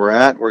area we're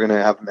at, we're going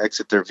to have them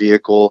exit their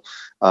vehicle.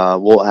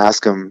 We'll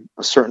ask them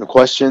certain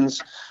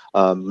questions,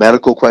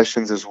 medical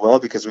questions as well,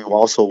 because we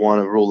also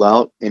want to rule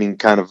out any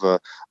kind of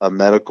a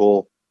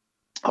medical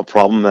a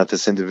problem that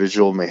this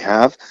individual may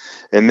have,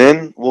 and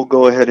then we'll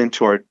go ahead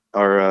into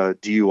our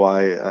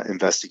DUI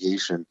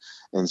investigation,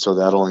 and so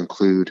that'll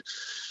include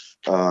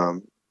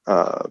um,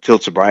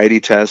 field sobriety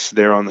tests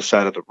there on the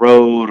side of the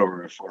road,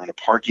 or if we're in a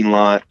parking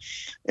lot,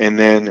 and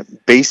then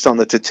based on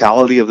the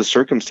totality of the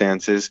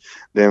circumstances,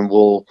 then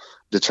we'll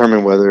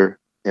determine whether,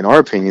 in our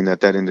opinion,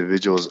 that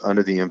individual is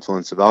under the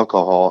influence of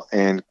alcohol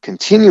and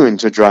continuing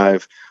to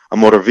drive a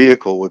motor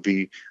vehicle would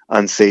be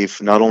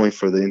unsafe, not only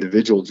for the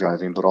individual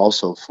driving, but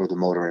also for the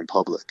motoring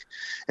public.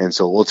 And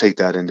so we'll take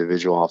that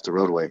individual off the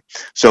roadway.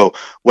 So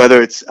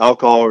whether it's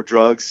alcohol or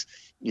drugs,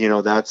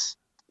 that's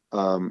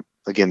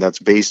again, that's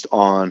based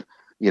on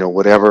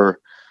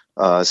whatever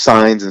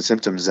signs and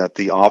symptoms that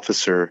the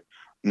officer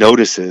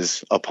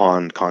notices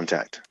upon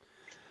contact.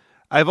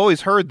 I've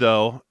always heard,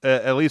 though,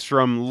 at least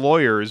from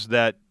lawyers,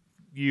 that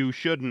you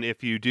shouldn't,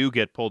 if you do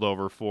get pulled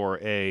over for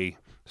a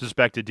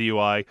suspected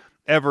DUI,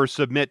 ever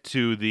submit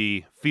to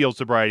the field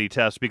sobriety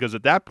test, because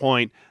at that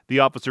point, the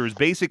officer has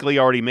basically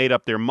already made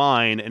up their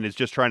mind and is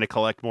just trying to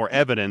collect more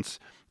evidence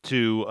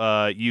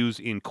to use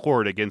in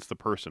court against the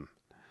person.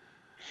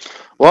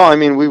 Well, I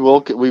mean, we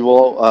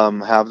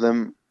will have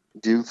them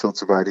do field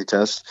sobriety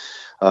tests.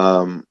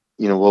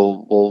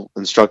 We'll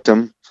instruct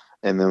them,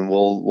 and then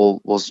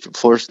we'll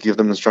first give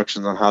them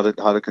instructions on how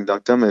to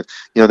conduct them. If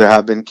there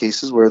have been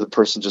cases where the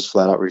person just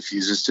flat out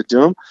refuses to do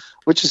them,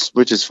 which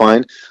is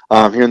fine.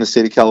 Here in the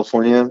state of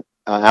California,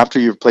 after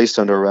you're placed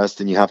under arrest,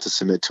 then you have to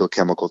submit to a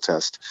chemical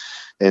test,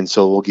 and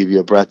so we'll give you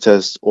a breath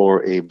test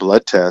or a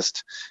blood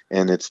test,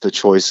 and it's the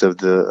choice of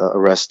the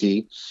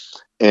arrestee,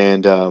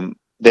 and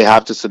they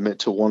have to submit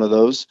to one of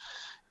those.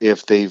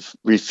 If they've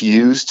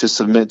refused to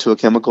submit to a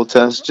chemical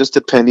test, just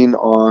depending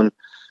on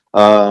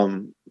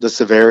the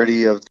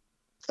severity of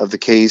the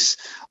case.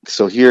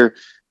 So here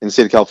in the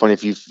state of California,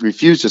 if you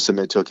refuse to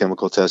submit to a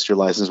chemical test, your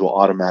license will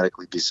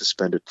automatically be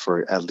suspended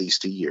for at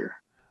least a year.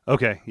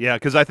 Okay, yeah,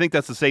 because I think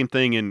that's the same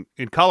thing in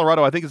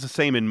Colorado. I think it's the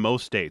same in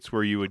most states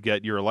where you would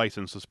get your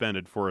license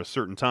suspended for a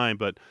certain time,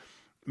 but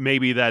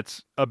maybe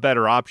that's a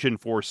better option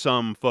for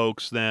some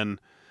folks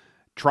than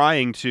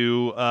trying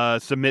to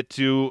submit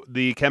to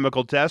the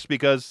chemical test,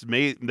 because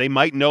they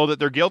might know that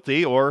they're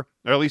guilty, or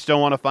at least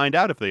don't want to find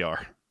out if they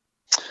are.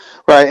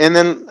 Right, and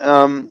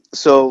then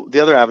so the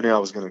other avenue I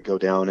was going to go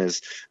down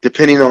is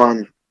depending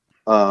on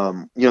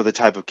the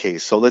type of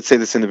case. So let's say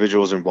this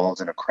individual is involved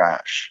in a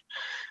crash,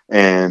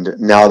 and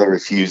now they're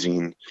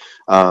refusing.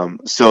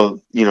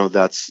 So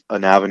that's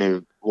an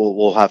avenue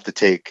we'll have to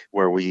take,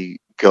 where we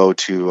go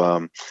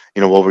to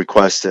we'll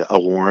request a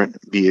warrant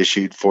be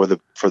issued for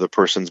the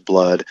person's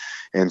blood,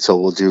 and so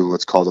we'll do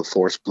what's called a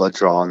forced blood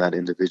draw on that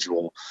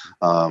individual,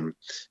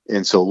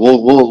 and so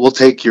we'll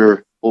take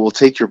your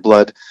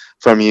blood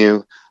from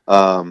you,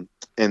 and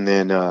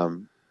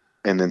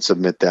then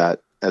submit that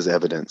as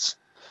evidence.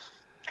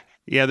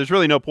 Yeah, there's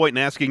really no point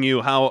in asking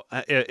you how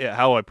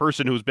a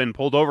person who's been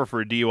pulled over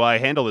for a DUI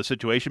handle the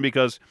situation,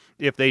 because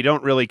if they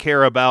don't really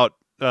care about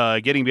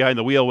getting behind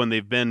the wheel when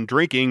they've been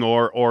drinking,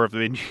 or if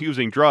they've been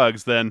using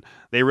drugs, then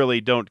they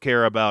really don't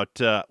care about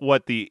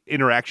what the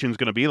interaction is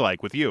going to be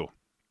like with you.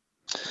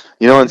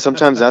 And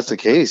sometimes that's the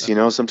case.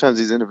 Sometimes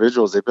these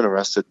individuals, they've been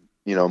arrested,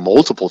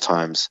 multiple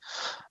times,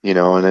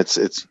 and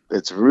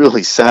it's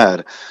really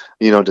sad,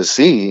 to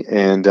see.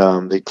 And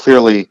they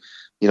clearly,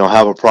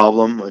 have a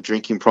problem, a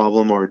drinking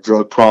problem or a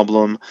drug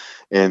problem.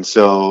 And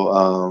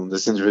so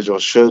this individual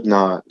should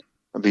not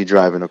be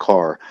driving a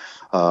car,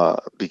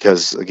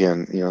 because,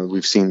 again,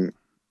 we've seen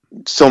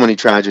so many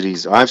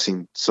tragedies. I've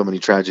seen so many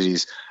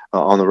tragedies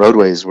on the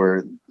roadways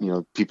where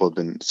people have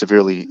been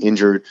severely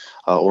injured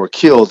or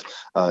killed,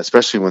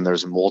 especially when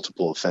there's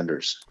multiple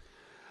offenders.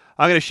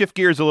 I'm going to shift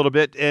gears a little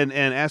bit and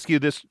ask you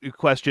this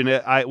question.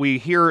 We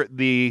hear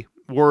the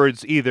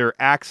words either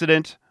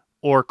accident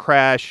or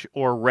crash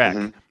or wreck.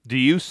 Mm-hmm. Do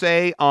you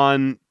say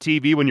on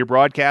TV when you're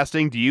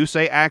broadcasting, do you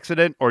say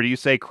accident, or do you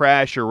say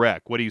crash or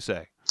wreck? What do you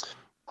say?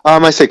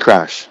 I say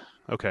crash.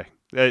 Okay.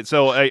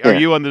 So are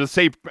you under the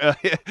same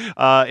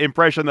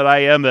impression that I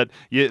am, that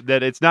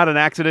it's not an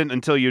accident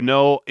until you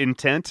know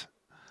intent?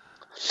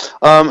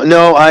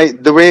 No, a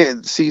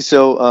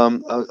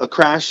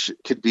crash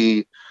could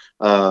be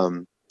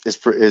a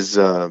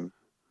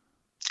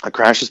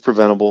crash is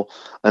preventable.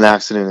 An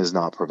accident is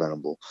not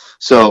preventable.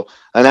 So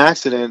an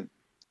accident,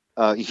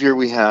 here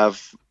we have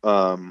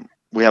a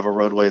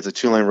roadway. It's a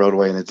 2-lane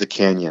roadway, and it's a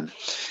canyon.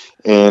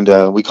 And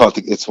we call it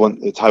it's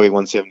Highway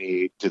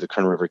 178 to the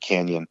Kern River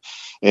Canyon,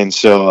 and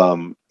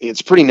so it's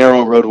a pretty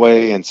narrow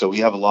roadway, and so we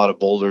have a lot of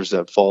boulders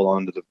that fall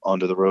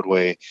onto the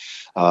roadway,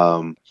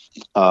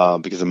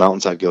 because the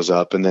mountainside goes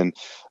up, and then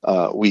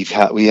we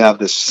have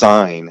this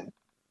sign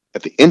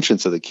at the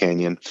entrance of the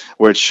canyon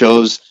where it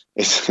shows.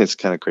 It's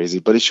kind of crazy,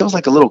 but it shows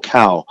like a little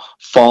cow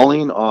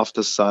falling off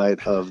the side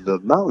of the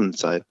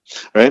mountainside,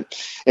 right?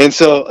 And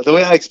so the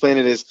way I explain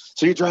it is,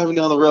 so you're driving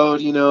down the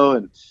road,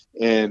 and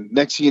and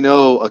next thing you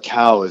know, a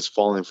cow is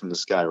falling from the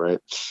sky, right?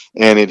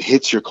 And it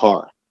hits your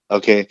car.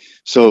 Okay,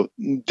 so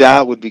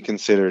that would be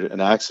considered an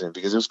accident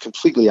because it was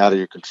completely out of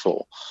your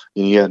control.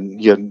 There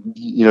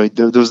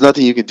was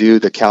nothing you could do.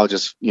 The cow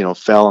just,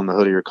 fell on the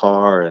hood of your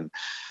car, and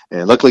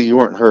luckily you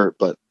weren't hurt.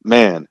 But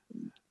man,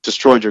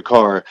 destroyed your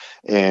car,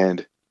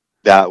 and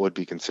that would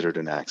be considered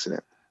an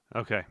accident.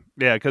 Okay.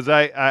 Yeah, because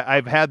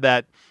I've had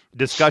that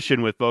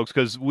discussion with folks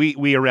because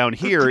we around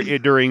here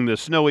during the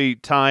snowy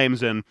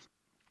times and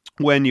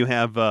when you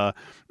have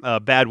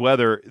bad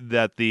weather,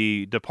 that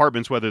the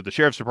departments, whether the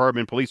sheriff's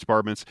department, police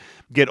departments,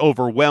 get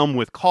overwhelmed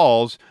with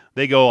calls,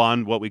 they go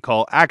on what we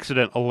call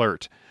accident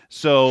alert.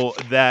 So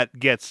that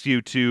gets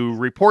you to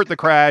report the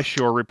crash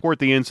or report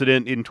the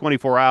incident in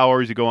 24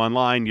 hours. You go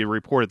online, you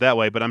report it that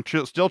way. But I'm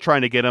still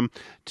trying to get them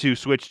to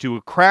switch to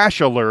a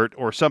crash alert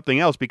or something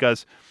else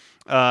because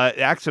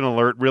accident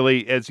alert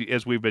really,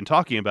 as we've been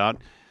talking about,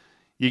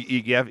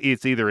 you have,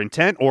 it's either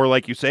intent or,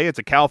 like you say, it's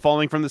a cow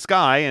falling from the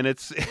sky, and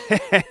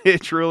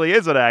it truly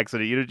is an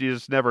accident. You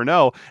just never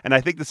know. And I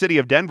think the city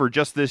of Denver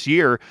just this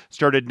year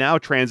started now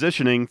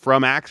transitioning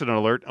from accident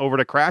alert over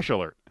to crash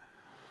alert.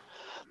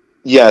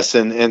 Yes,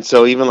 and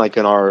so even like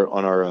in our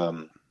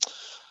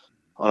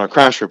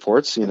crash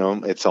reports,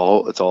 it's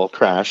all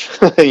crash,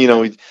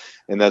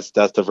 and that's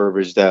the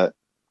verbiage that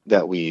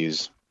we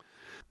use.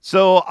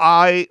 So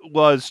I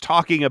was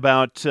talking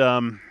about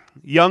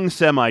young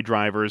semi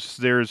drivers.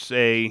 There's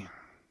a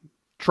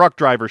truck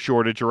driver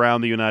shortage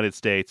around the United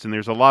States, and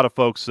there's a lot of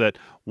folks that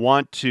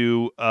want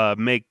to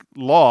make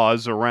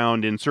laws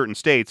around in certain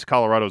states.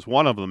 Colorado's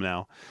one of them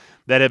now,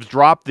 that have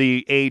dropped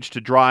the age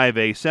to drive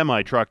a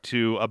semi truck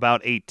to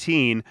about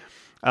 18.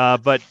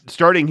 But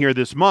starting here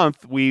this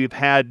month, we've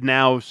had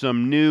now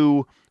some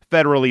new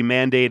federally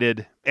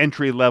mandated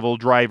entry-level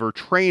driver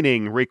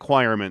training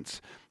requirements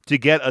to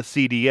get a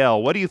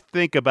CDL. What do you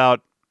think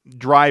about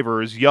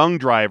drivers, young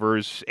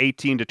drivers,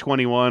 18 to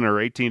 21 or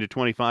 18 to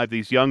 25,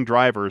 these young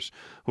drivers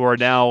who are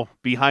now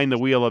behind the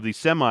wheel of these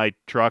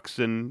semi-trucks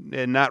and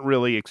not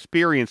really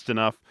experienced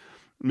enough,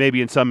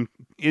 maybe in some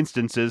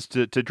instances,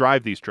 to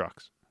drive these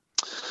trucks?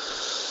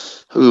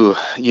 Ooh,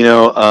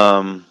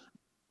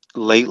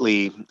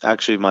 lately,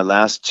 actually, my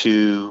last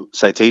two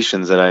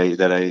citations that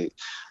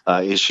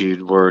I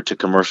issued were to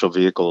commercial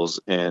vehicles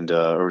and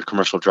or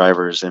commercial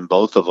drivers, and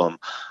both of them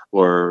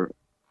were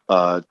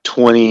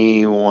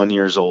 21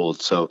 years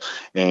old. So,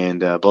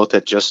 and both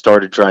had just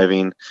started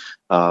driving.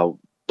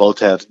 Both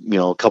had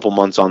a couple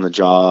months on the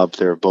job.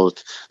 They're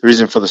both, the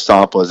reason for the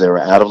stop was they were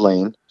out of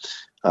lane.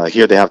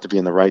 Here they have to be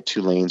in the right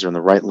two lanes or in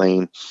the right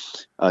lane,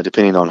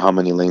 depending on how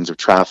many lanes of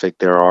traffic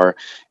there are,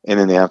 and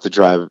then they have to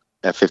drive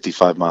at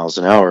 55 miles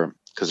an hour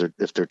because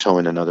if they're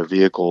towing another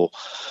vehicle,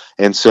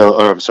 and so,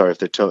 or I'm sorry,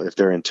 if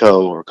they're in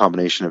tow or a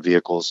combination of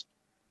vehicles,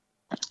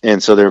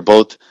 and so they're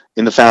both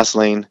in the fast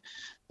lane,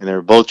 and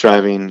they're both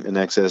driving in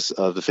excess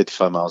of the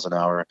 55 miles an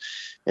hour,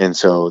 and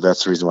so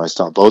that's the reason why I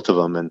stopped both of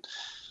them. And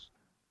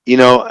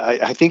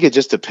I think it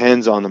just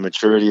depends on the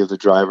maturity of the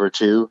driver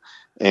too,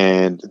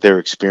 and their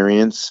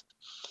experience.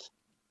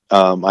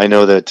 I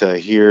know that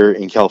here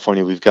in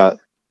California we've got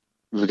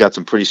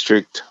some pretty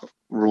strict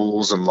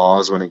rules and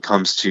laws when it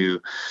comes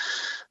to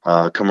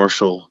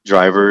commercial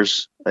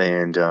drivers,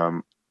 and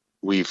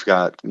we've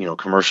got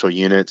commercial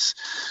units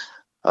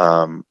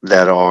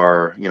that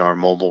are our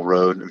mobile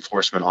road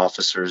enforcement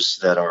officers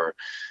that are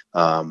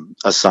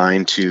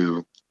assigned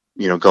to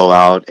go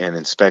out and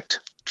inspect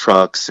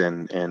trucks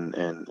and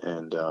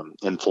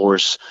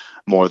enforce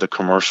more of the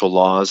commercial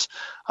laws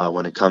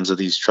when it comes to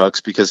these trucks,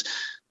 because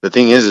the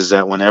thing is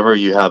that whenever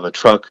you have a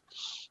truck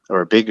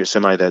or a bigger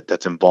semi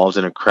that's involved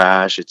in a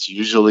crash, it's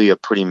usually a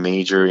pretty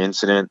major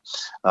incident,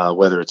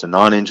 whether it's a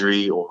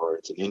non-injury or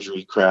it's an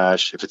injury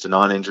crash. If it's a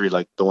non-injury,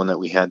 like the one that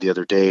we had the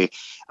other day,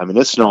 I mean,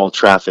 it snarled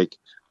traffic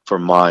for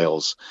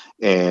miles,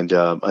 and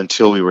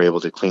until we were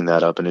able to clean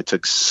that up, and it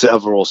took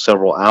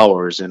several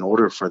hours in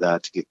order for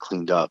that to get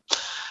cleaned up.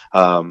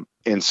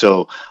 And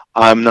so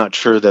I'm not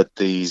sure that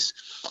these,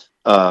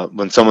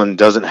 when someone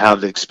doesn't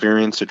have the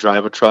experience to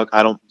drive a truck,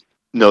 I don't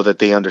know that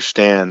they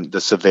understand the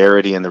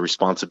severity and the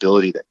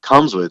responsibility that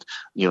comes with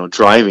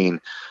driving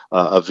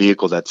a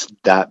vehicle that's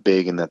that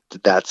big and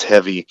that's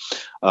heavy,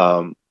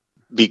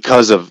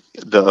 because of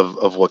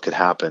what could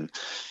happen.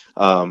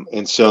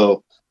 And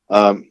so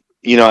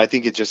I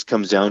think it just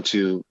comes down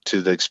to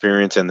the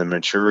experience and the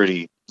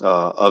maturity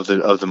of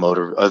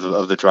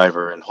the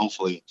driver, and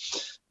hopefully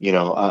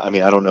I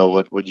mean, I don't know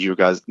what you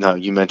guys, now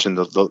you mentioned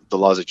the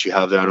laws that you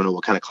have there. I don't know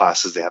what kind of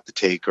classes they have to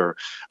take or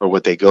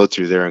what they go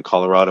through there in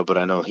Colorado, but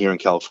I know here in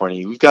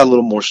California, we've got a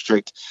little more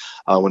strict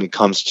when it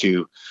comes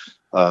to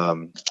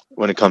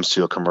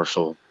a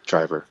commercial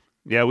driver.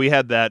 Yeah, we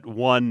had that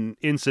one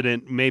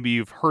incident, maybe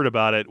you've heard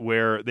about it,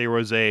 where there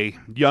was a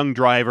young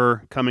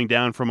driver coming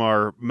down from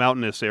our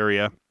mountainous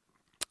area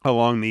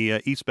along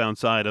the eastbound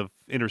side of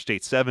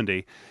Interstate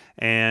 70,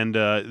 And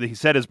he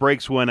said his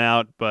brakes went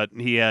out, but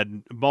he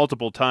had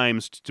multiple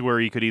times to where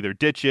he could either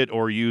ditch it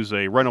or use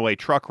a runaway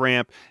truck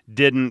ramp.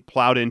 Didn't,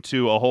 plowed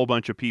into a whole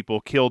bunch of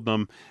people, killed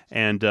them,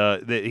 and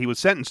he was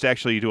sentenced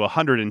actually to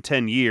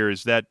 110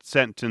 years. That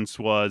sentence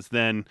was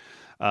then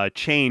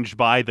changed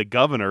by the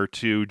governor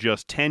to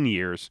just 10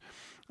 years.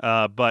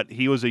 But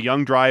he was a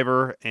young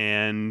driver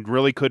and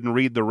really couldn't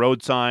read the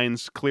road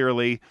signs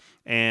clearly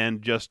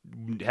and just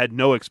had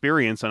no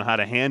experience on how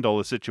to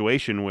handle a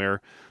situation where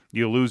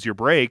you lose your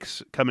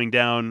brakes coming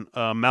down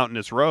a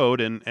mountainous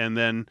road, and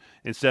then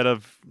instead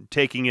of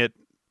taking it,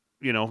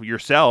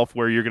 yourself,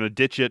 where you're going to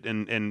ditch it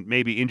and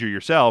maybe injure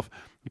yourself,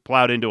 you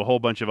plowed into a whole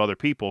bunch of other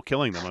people,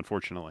 killing them,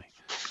 unfortunately.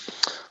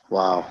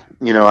 Wow.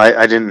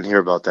 I didn't hear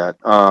about that.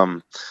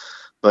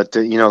 But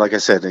like I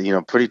said,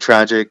 pretty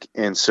tragic.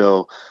 And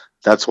so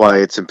that's why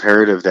it's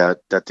imperative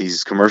that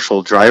these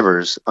commercial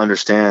drivers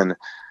understand,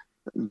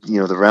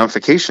 the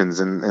ramifications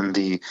and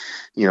the,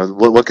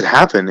 what could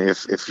happen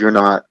if you're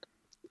not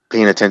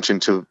paying attention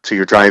to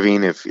your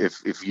driving, if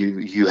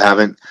you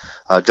haven't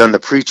done the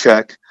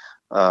pre-check,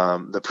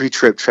 the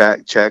pre-trip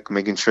check,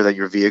 making sure that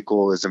your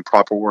vehicle is in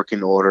proper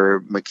working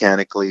order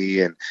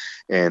mechanically,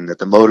 and that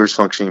the motor's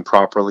functioning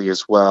properly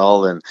as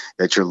well, and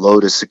that your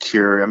load is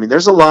secure. I mean,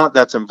 there's a lot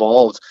that's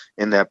involved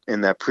in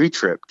that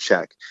pre-trip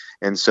check,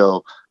 and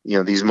so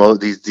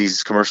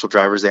these commercial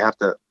drivers, they have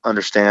to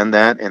understand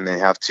that, and they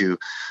have to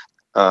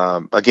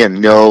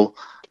again know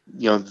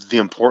the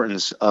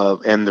importance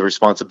of and the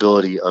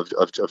responsibility of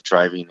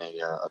driving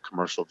a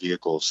commercial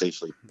vehicle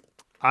safely.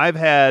 I've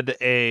had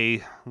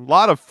a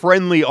lot of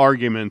friendly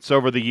arguments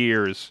over the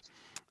years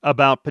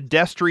about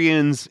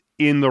pedestrians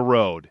in the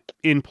road,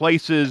 in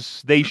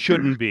places they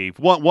shouldn't be.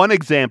 One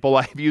example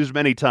I've used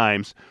many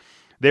times,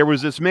 there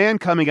was this man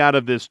coming out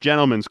of this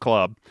gentleman's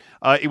club.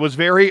 It was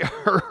very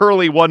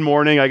early one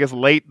morning, I guess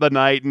late the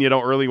night, and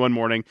early one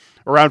morning,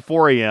 around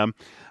 4 a.m.,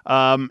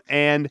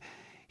 and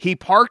he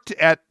parked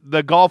at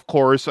the golf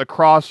course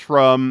across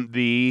from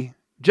the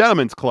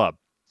gentleman's club,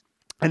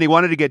 and he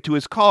wanted to get to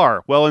his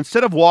car. Well,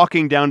 instead of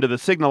walking down to the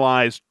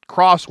signalized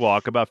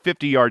crosswalk about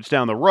 50 yards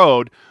down the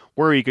road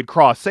where he could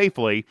cross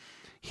safely,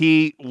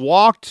 he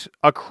walked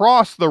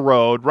across the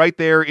road right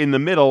there in the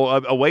middle,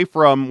 away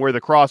from where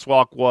the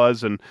crosswalk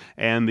was and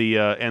the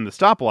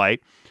stoplight.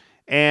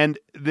 And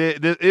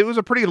it was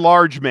a pretty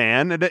large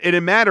man, and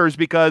it matters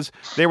because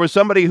there was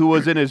somebody who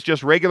was in his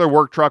just regular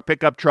work truck,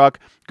 pickup truck,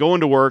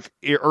 going to work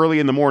early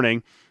in the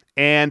morning,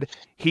 and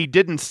he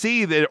didn't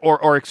see that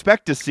or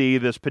expect to see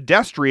this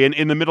pedestrian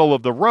in the middle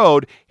of the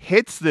road,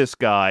 hits this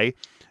guy,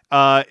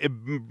 it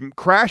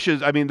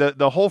crashes. I mean,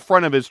 the whole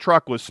front of his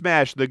truck was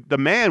smashed. The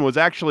man was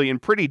actually in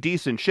pretty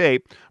decent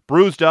shape,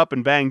 bruised up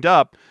and banged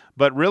up,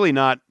 but really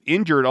not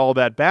injured all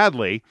that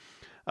badly.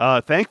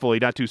 Thankfully,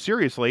 not too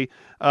seriously.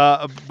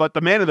 But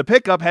the man in the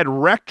pickup had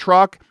wrecked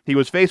truck. He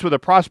was faced with a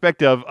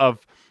prospect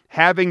of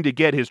having to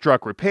get his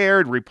truck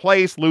repaired,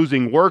 replaced,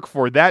 losing work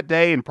for that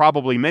day and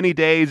probably many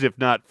days, if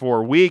not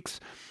for weeks,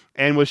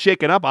 and was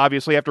shaken up,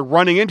 obviously, after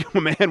running into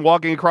a man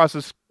walking across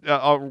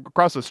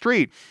the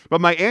street.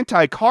 But my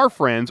anti-car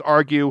friends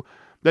argue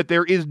that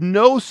there is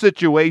no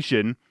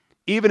situation,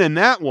 even in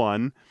that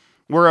one,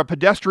 where a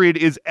pedestrian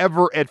is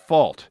ever at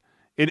fault.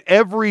 In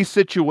every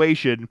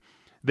situation,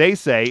 they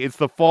say it's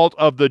the fault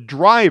of the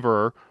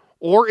driver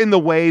or in the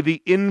way the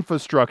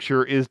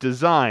infrastructure is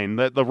designed,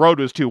 that the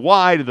road was too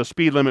wide, the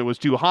speed limit was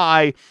too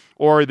high,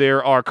 or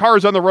there are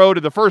cars on the road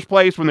in the first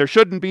place when there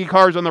shouldn't be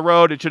cars on the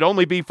road. It should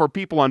only be for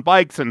people on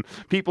bikes and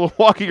people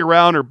walking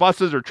around, or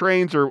buses or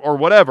trains or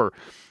whatever.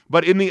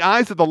 But in the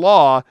eyes of the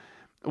law,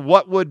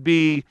 what would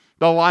be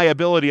the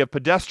liability of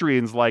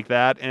pedestrians like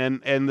that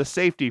and the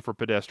safety for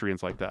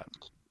pedestrians like that?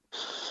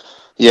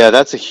 Yeah,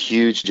 that's a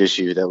huge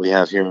issue that we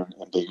have here in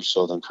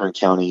Bakersfield and Kern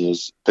County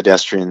is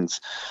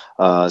pedestrians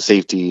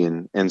safety.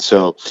 And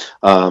so,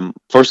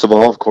 first of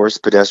all, of course,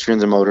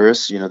 pedestrians and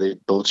motorists, they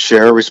both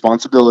share a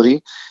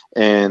responsibility,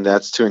 and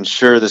that's to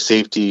ensure the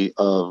safety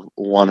of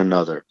one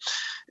another.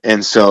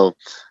 And so,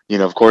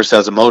 of course,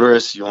 as a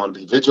motorist, you want to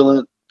be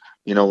vigilant,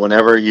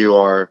 whenever you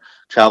are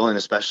traveling,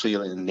 especially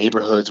in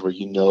neighborhoods where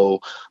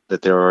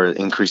that there are an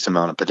increased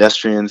amount of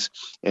pedestrians.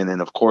 And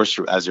then, of course,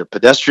 as you're a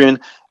pedestrian,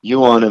 you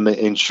want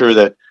to ensure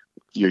that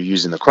you're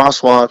using the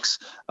crosswalks,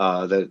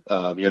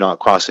 that you're not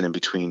crossing in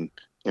between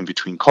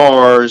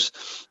cars,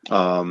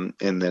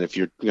 and that if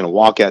you're going to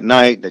walk at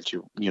night, that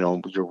you're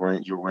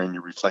wearing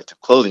your reflective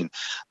clothing.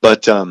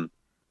 But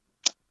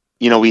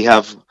we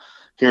have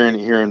here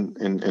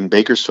in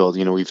Bakersfield,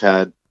 we've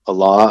had a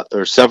lot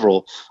or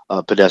several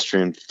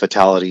pedestrian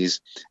fatalities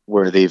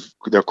where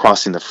they're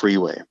crossing the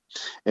freeway.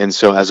 And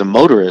so as a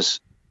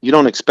motorist, you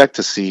don't expect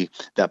to see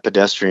that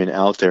pedestrian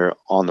out there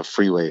on the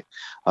freeway,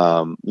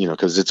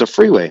 because it's a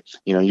freeway.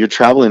 You're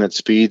traveling at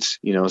speeds,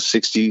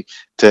 60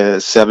 to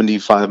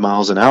 75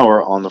 miles an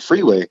hour on the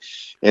freeway.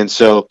 And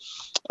so,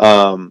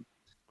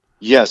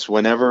 yes,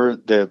 whenever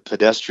the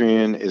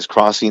pedestrian is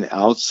crossing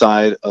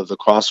outside of the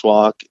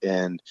crosswalk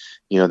and,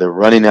 they're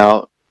running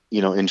out,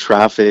 in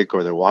traffic,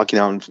 or they're walking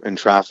out in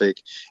traffic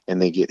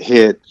and they get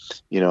hit,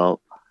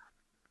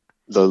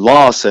 the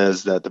law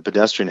says that the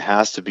pedestrian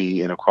has to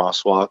be in a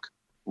crosswalk,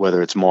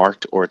 whether it's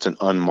marked or it's an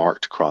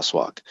unmarked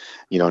crosswalk.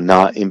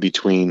 Not in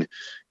between,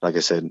 like I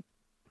said,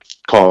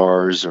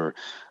 cars or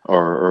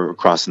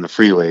crossing the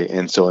freeway.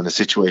 And so in a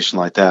situation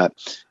like that,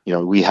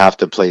 we have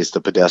to place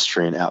the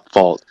pedestrian at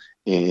fault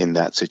in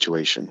that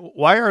situation.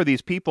 Why are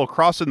these people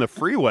crossing the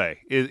freeway?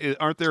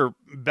 Aren't there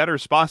better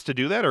spots to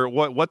do that, or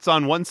what's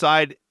on one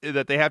side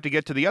that they have to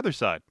get to the other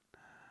side?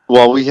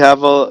 Well, we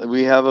have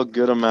a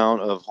good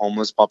amount of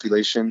homeless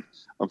population,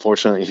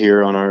 unfortunately,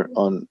 here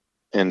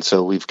and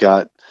so we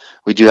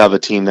do have a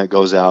team that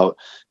goes out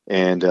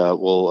and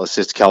will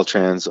assist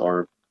Caltrans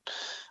or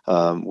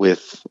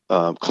with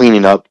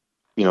cleaning up,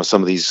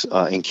 some of these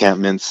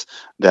encampments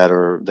that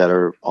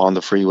are on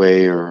the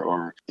freeway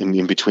or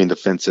in between the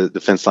fence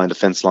line to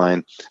fence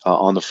line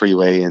on the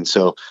freeway. And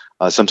so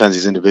sometimes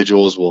these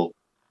individuals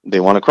they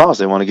want to cross,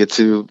 they want to get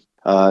to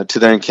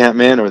their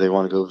encampment, or they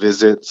want to go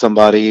visit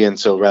somebody. And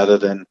so rather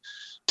than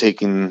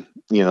taking,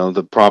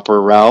 the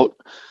proper route,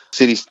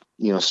 city,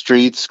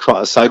 streets,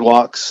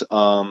 sidewalks,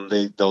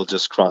 they'll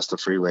just cross the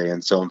freeway.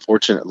 And so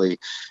unfortunately,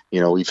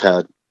 we've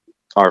had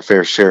our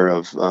fair share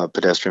of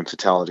pedestrian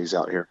fatalities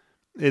out here.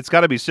 It's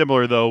got to be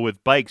similar, though,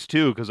 with bikes,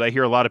 too, because I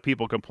hear a lot of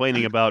people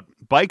complaining about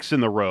bikes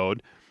in the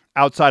road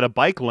outside of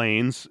bike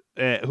lanes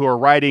who are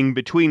riding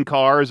between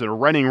cars and are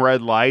running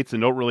red lights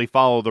and don't really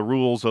follow the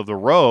rules of the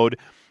road.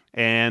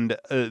 And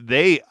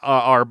they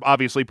are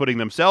obviously putting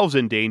themselves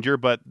in danger,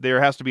 but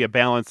there has to be a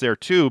balance there,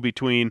 too,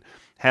 between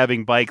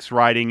having bikes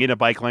riding in a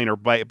bike lane or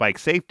bike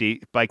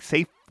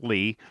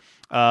safely,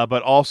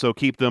 but also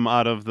keep them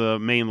out of the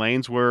main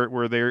lanes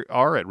where they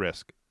are at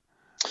risk.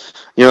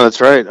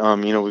 That's right.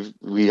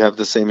 We have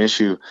the same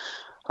issue.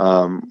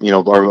 Or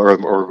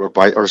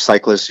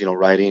cyclists,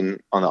 riding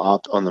on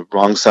the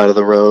wrong side of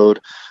the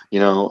road.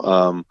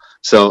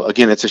 So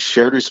again, it's a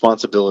shared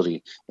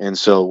responsibility, and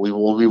so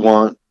we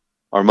want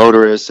our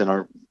motorists and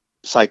our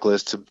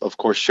cyclists to, of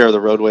course, share the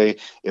roadway.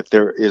 If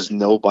there is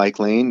no bike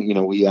lane,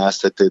 we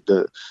ask that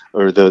the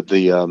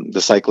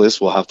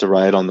cyclist will have to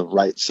ride on the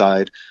right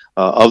side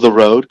of the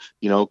road,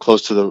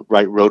 close to the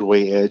right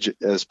roadway edge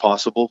as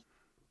possible,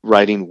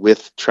 riding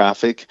with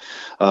traffic.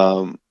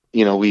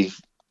 It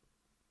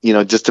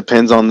just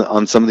depends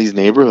on some of these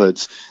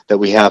neighborhoods that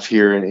we have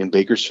here in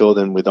Bakersfield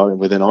and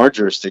within our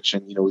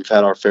jurisdiction. We've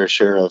had our fair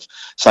share of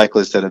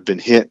cyclists that have been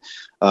hit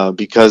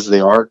because they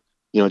are,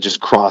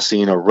 just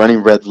crossing or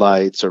running red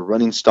lights or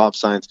running stop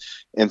signs.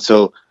 And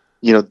so,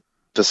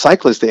 the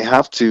cyclists, they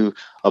have to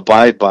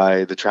abide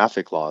by the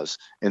traffic laws.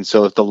 And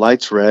so if the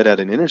light's red at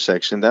an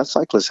intersection, that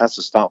cyclist has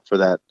to stop for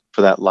that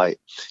light.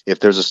 If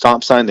there's a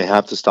stop sign, they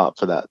have to stop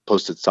for that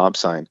posted stop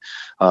sign.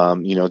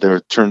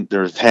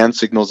 There's hand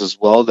signals as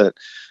well that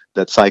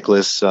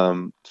cyclists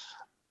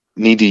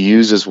need to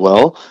use as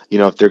well.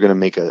 If they're going to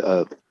make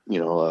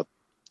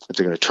if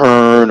they're going to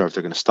turn or if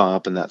they're going to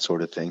stop and that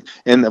sort of thing.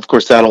 And of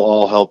course, that'll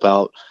all help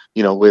out,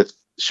 with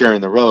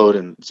sharing the road.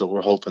 And so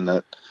we're hoping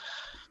that,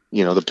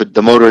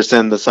 the motorists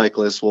and the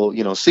cyclists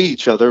will, see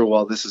each other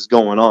while this is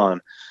going on.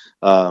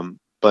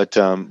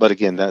 But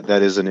again,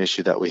 that is an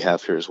issue that we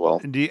have here as well.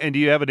 And do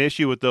you have an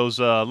issue with those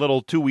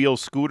little two-wheel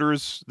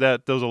scooters,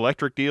 those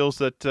electric deals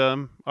that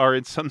are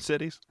in some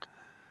cities?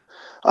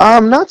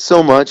 Not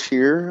so much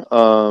here.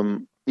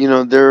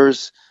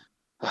 There's,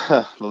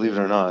 believe it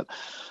or not,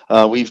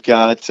 we've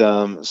got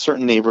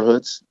certain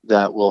neighborhoods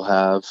that will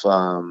have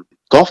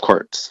golf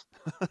carts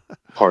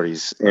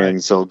parties. Right.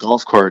 And so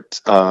golf carts,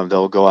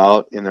 they'll go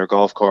out in their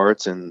golf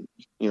carts and,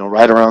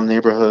 ride around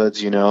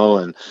neighborhoods,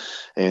 and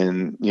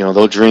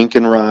they'll drink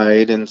and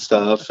ride and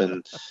stuff.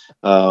 And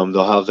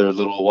they'll have their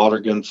little water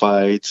gun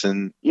fights.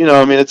 And,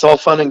 it's all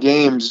fun and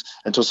games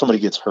until somebody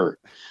gets hurt.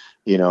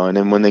 And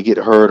then when they get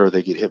hurt or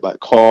they get hit by a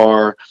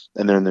car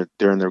and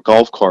they're in their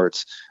golf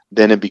carts,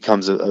 then it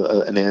becomes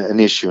an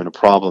issue and a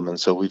problem. And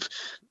so we've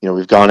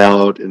gone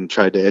out and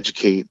tried to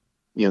educate,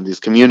 these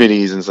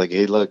communities. And it's like,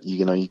 hey, look,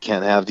 you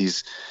can't have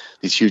these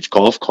huge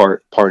golf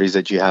cart parties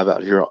that you have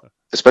out here,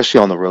 especially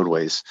on the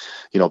roadways,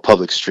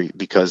 public street,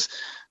 because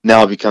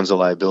now it becomes a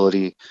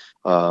liability.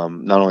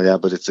 Not only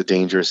that, but it's a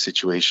dangerous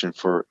situation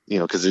for,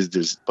 because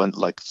there's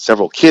like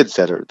several kids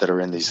that are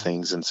in these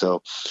things. And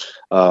so,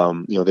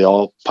 they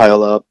all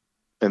pile up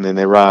and then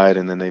they ride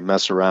and then they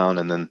mess around.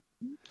 And then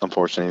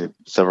unfortunately,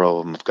 several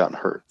of them have gotten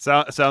hurt.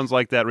 Sounds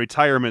like that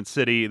retirement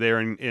city there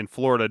in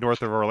Florida,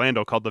 north of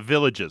Orlando, called the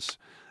Villages,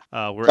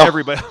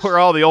 where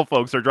all the old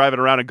folks are driving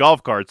around in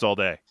golf carts all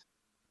day.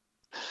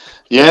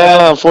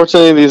 Yeah,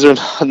 unfortunately, these are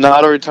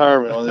not a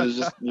retirement. There's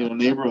just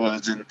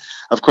neighborhoods, and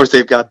of course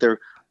they've got their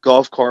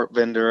golf cart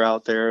vendor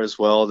out there as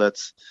well.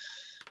 That's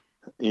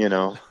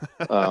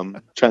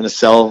trying to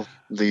sell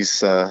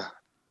these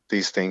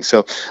things.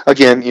 So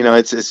again,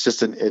 it's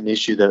just an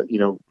issue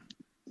that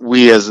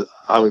we as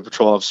highway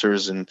patrol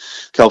officers and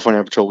California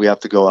Highway Patrol, we have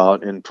to go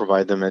out and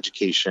provide them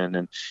education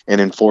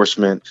and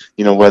enforcement,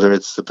 whether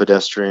it's the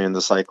pedestrian,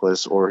 the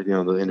cyclist, or,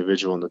 the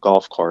individual in the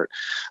golf cart,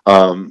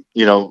 and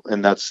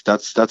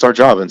that's our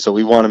job. And so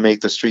we want to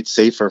make the streets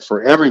safer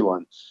for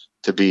everyone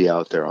to be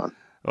out there on.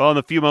 Well, in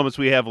the few moments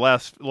we have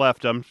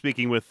left, I'm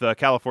speaking with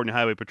California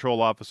Highway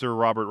Patrol Officer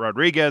Robert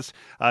Rodriguez.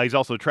 He's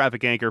also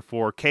traffic anchor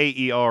for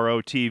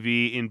KERO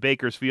TV in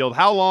Bakersfield.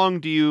 How long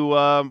do you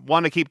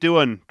want to keep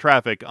doing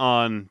traffic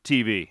on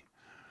TV?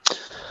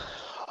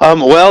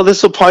 Well,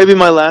 this will probably be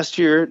my last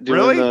year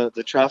doing Really?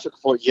 the traffic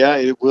report. Yeah,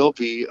 it will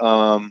be.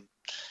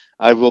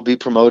 I will be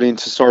promoting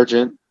to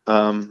sergeant.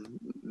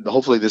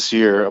 Hopefully this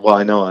year. Well,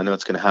 I know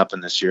it's going to happen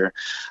this year.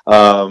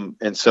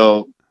 And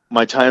so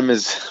my time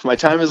is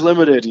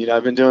limited.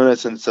 I've been doing it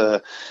since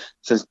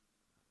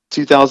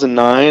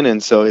 2009,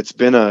 and so it's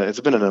been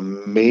an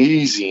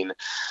amazing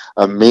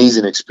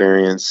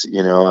experience.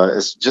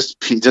 It's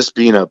just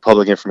being a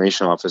public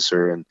information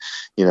officer, and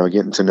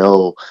getting to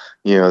know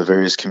the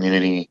various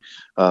community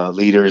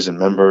leaders and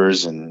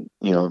members, and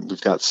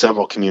we've got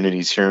several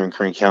communities here in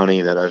Kern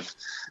County that I've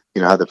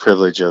had the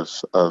privilege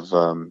of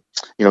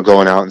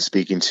going out and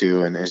speaking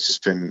to, and it's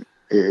just been.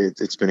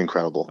 It's been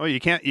incredible. Oh, you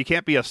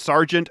can't be a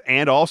sergeant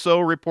and also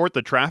report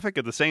the traffic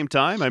at the same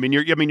time. I mean,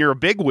 you're a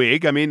big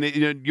wig. I mean,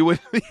 you would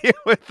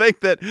think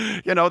that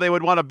they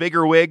would want a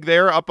bigger wig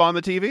there up on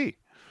the TV.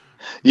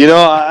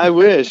 I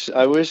wish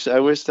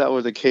that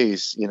were the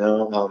case.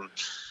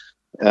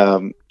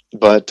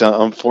 But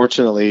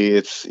unfortunately,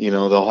 it's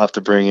they'll have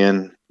to bring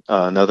in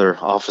another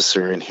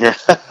officer in here.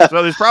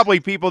 So there's probably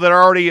people that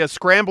are already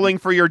scrambling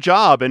for your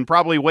job and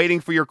probably waiting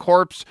for your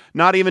corpse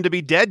not even to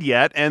be dead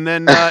yet, and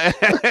then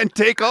and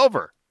take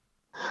over.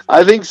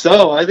 I think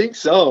so. But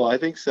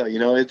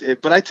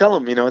I tell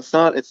them, it's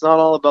not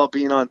all about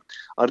being on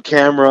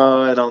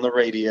camera and on the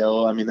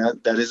radio. I mean,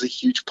 that is a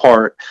huge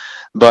part,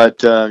 but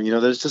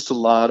there's just a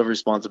lot of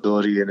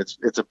responsibility, and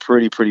it's a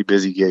pretty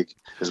busy gig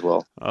as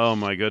well. Oh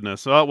my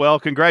goodness. Well,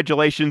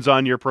 congratulations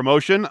on your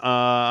promotion.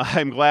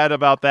 I'm glad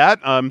about that.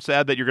 I'm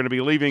sad that you're going to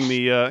be leaving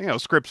the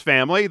Scripps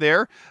family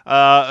there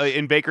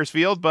in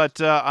Bakersfield,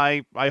 but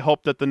I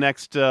hope that the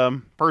next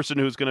person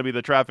who's going to be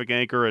the traffic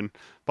anchor and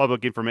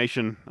public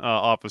information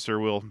officer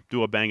will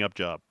do a bang up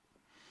job.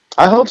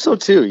 I hope so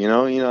too.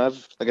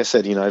 I've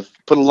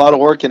put a lot of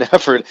work and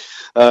effort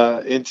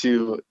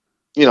into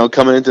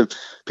coming into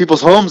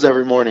people's homes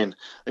every morning.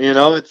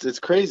 It's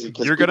crazy.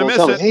 You're gonna miss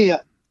it. Hey,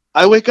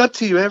 I wake up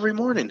to you every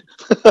morning.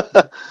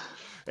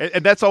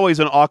 And that's always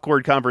an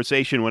awkward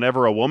conversation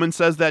whenever a woman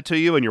says that to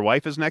you and your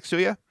wife is next to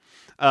you.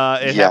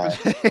 Happens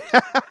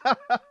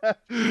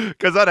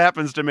because that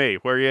happens to me,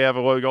 where you have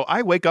a woman go,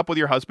 "I wake up with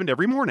your husband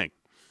every morning."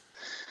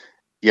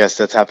 Yes,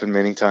 that's happened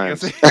many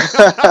times.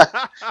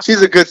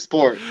 She's a good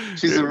sport.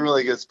 She's a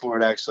really good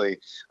sport, actually.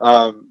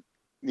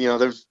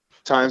 There's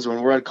times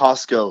when we're at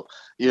Costco,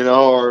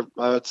 or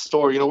at the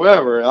store,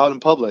 wherever, out in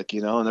public,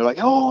 and they're like,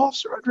 "Oh,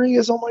 Officer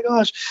Rodriguez, oh my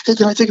gosh, hey,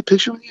 can I take a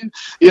picture with you?"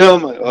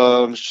 I'm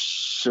like,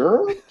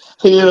 sure,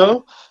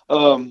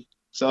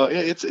 So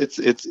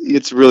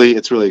it's really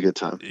a good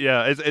time.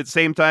 Yeah, it's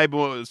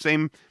similar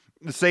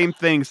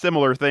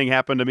thing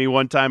happened to me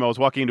one time. I was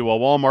walking into a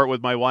Walmart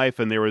with my wife,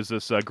 and there was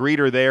this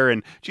greeter there,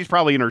 and she's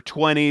probably in her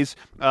 20s,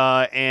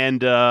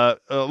 and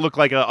looked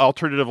like an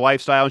alternative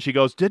lifestyle. And she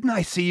goes, "Didn't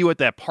I see you at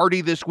that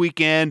party this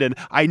weekend? And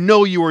I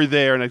know you were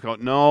there." And I go,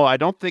 "No, I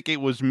don't think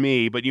it was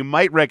me, but you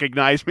might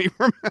recognize me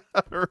from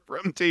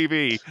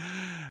TV."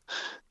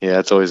 Yeah,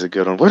 it's always a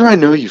good one. Where do I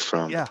know you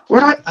from? Yeah.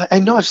 I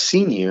know I've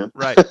seen you.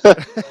 Right.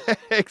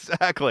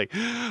 Exactly.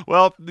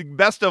 Well,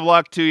 best of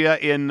luck to you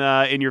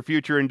in your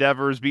future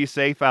endeavors. Be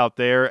safe out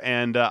there,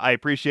 and I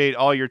appreciate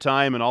all your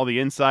time and all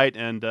the insight.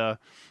 And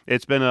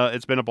it's been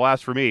a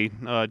blast for me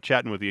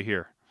chatting with you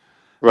here.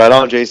 Right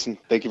on, Jason.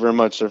 Thank you very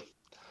much, sir.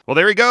 Well,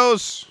 there he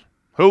goes.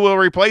 Who will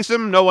replace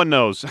him? No one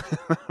knows.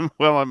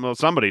 Well,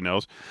 somebody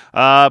knows,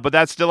 but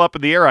that's still up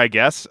in the air, I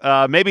guess.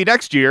 Maybe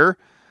next year.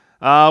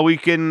 We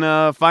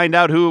can find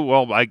out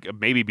who,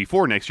 maybe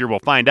before next year, we'll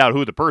find out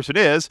who the person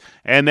is.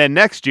 And then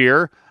next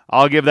year,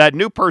 I'll give that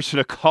new person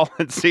a call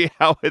and see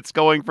how it's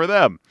going for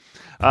them.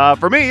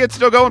 For me, it's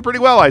still going pretty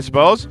well, I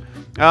suppose.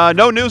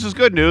 No news is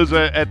good news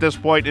at this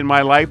point in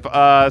my life.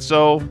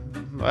 So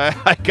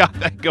I got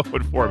that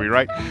going for me,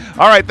 right?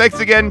 All right.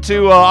 Thanks again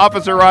to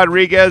Officer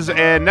Rodriguez.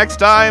 And next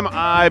time,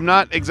 I'm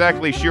not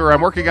exactly sure.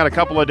 I'm working on a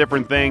couple of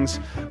different things.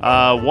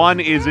 One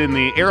is in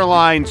the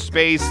airline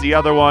space. The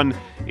other one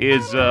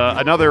is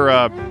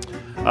another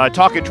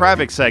talking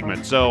traffic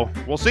segment. So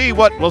we'll see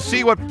what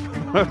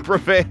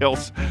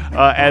prevails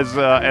as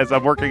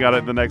I'm working on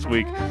it the next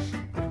week.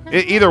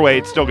 Either way,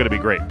 it's still going to be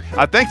great.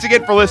 Thanks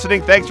again for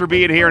listening. Thanks for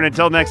being here. And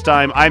until next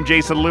time, I'm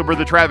Jason Luber,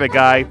 the traffic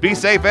guy. Be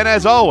safe, and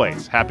as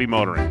always, happy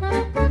motoring.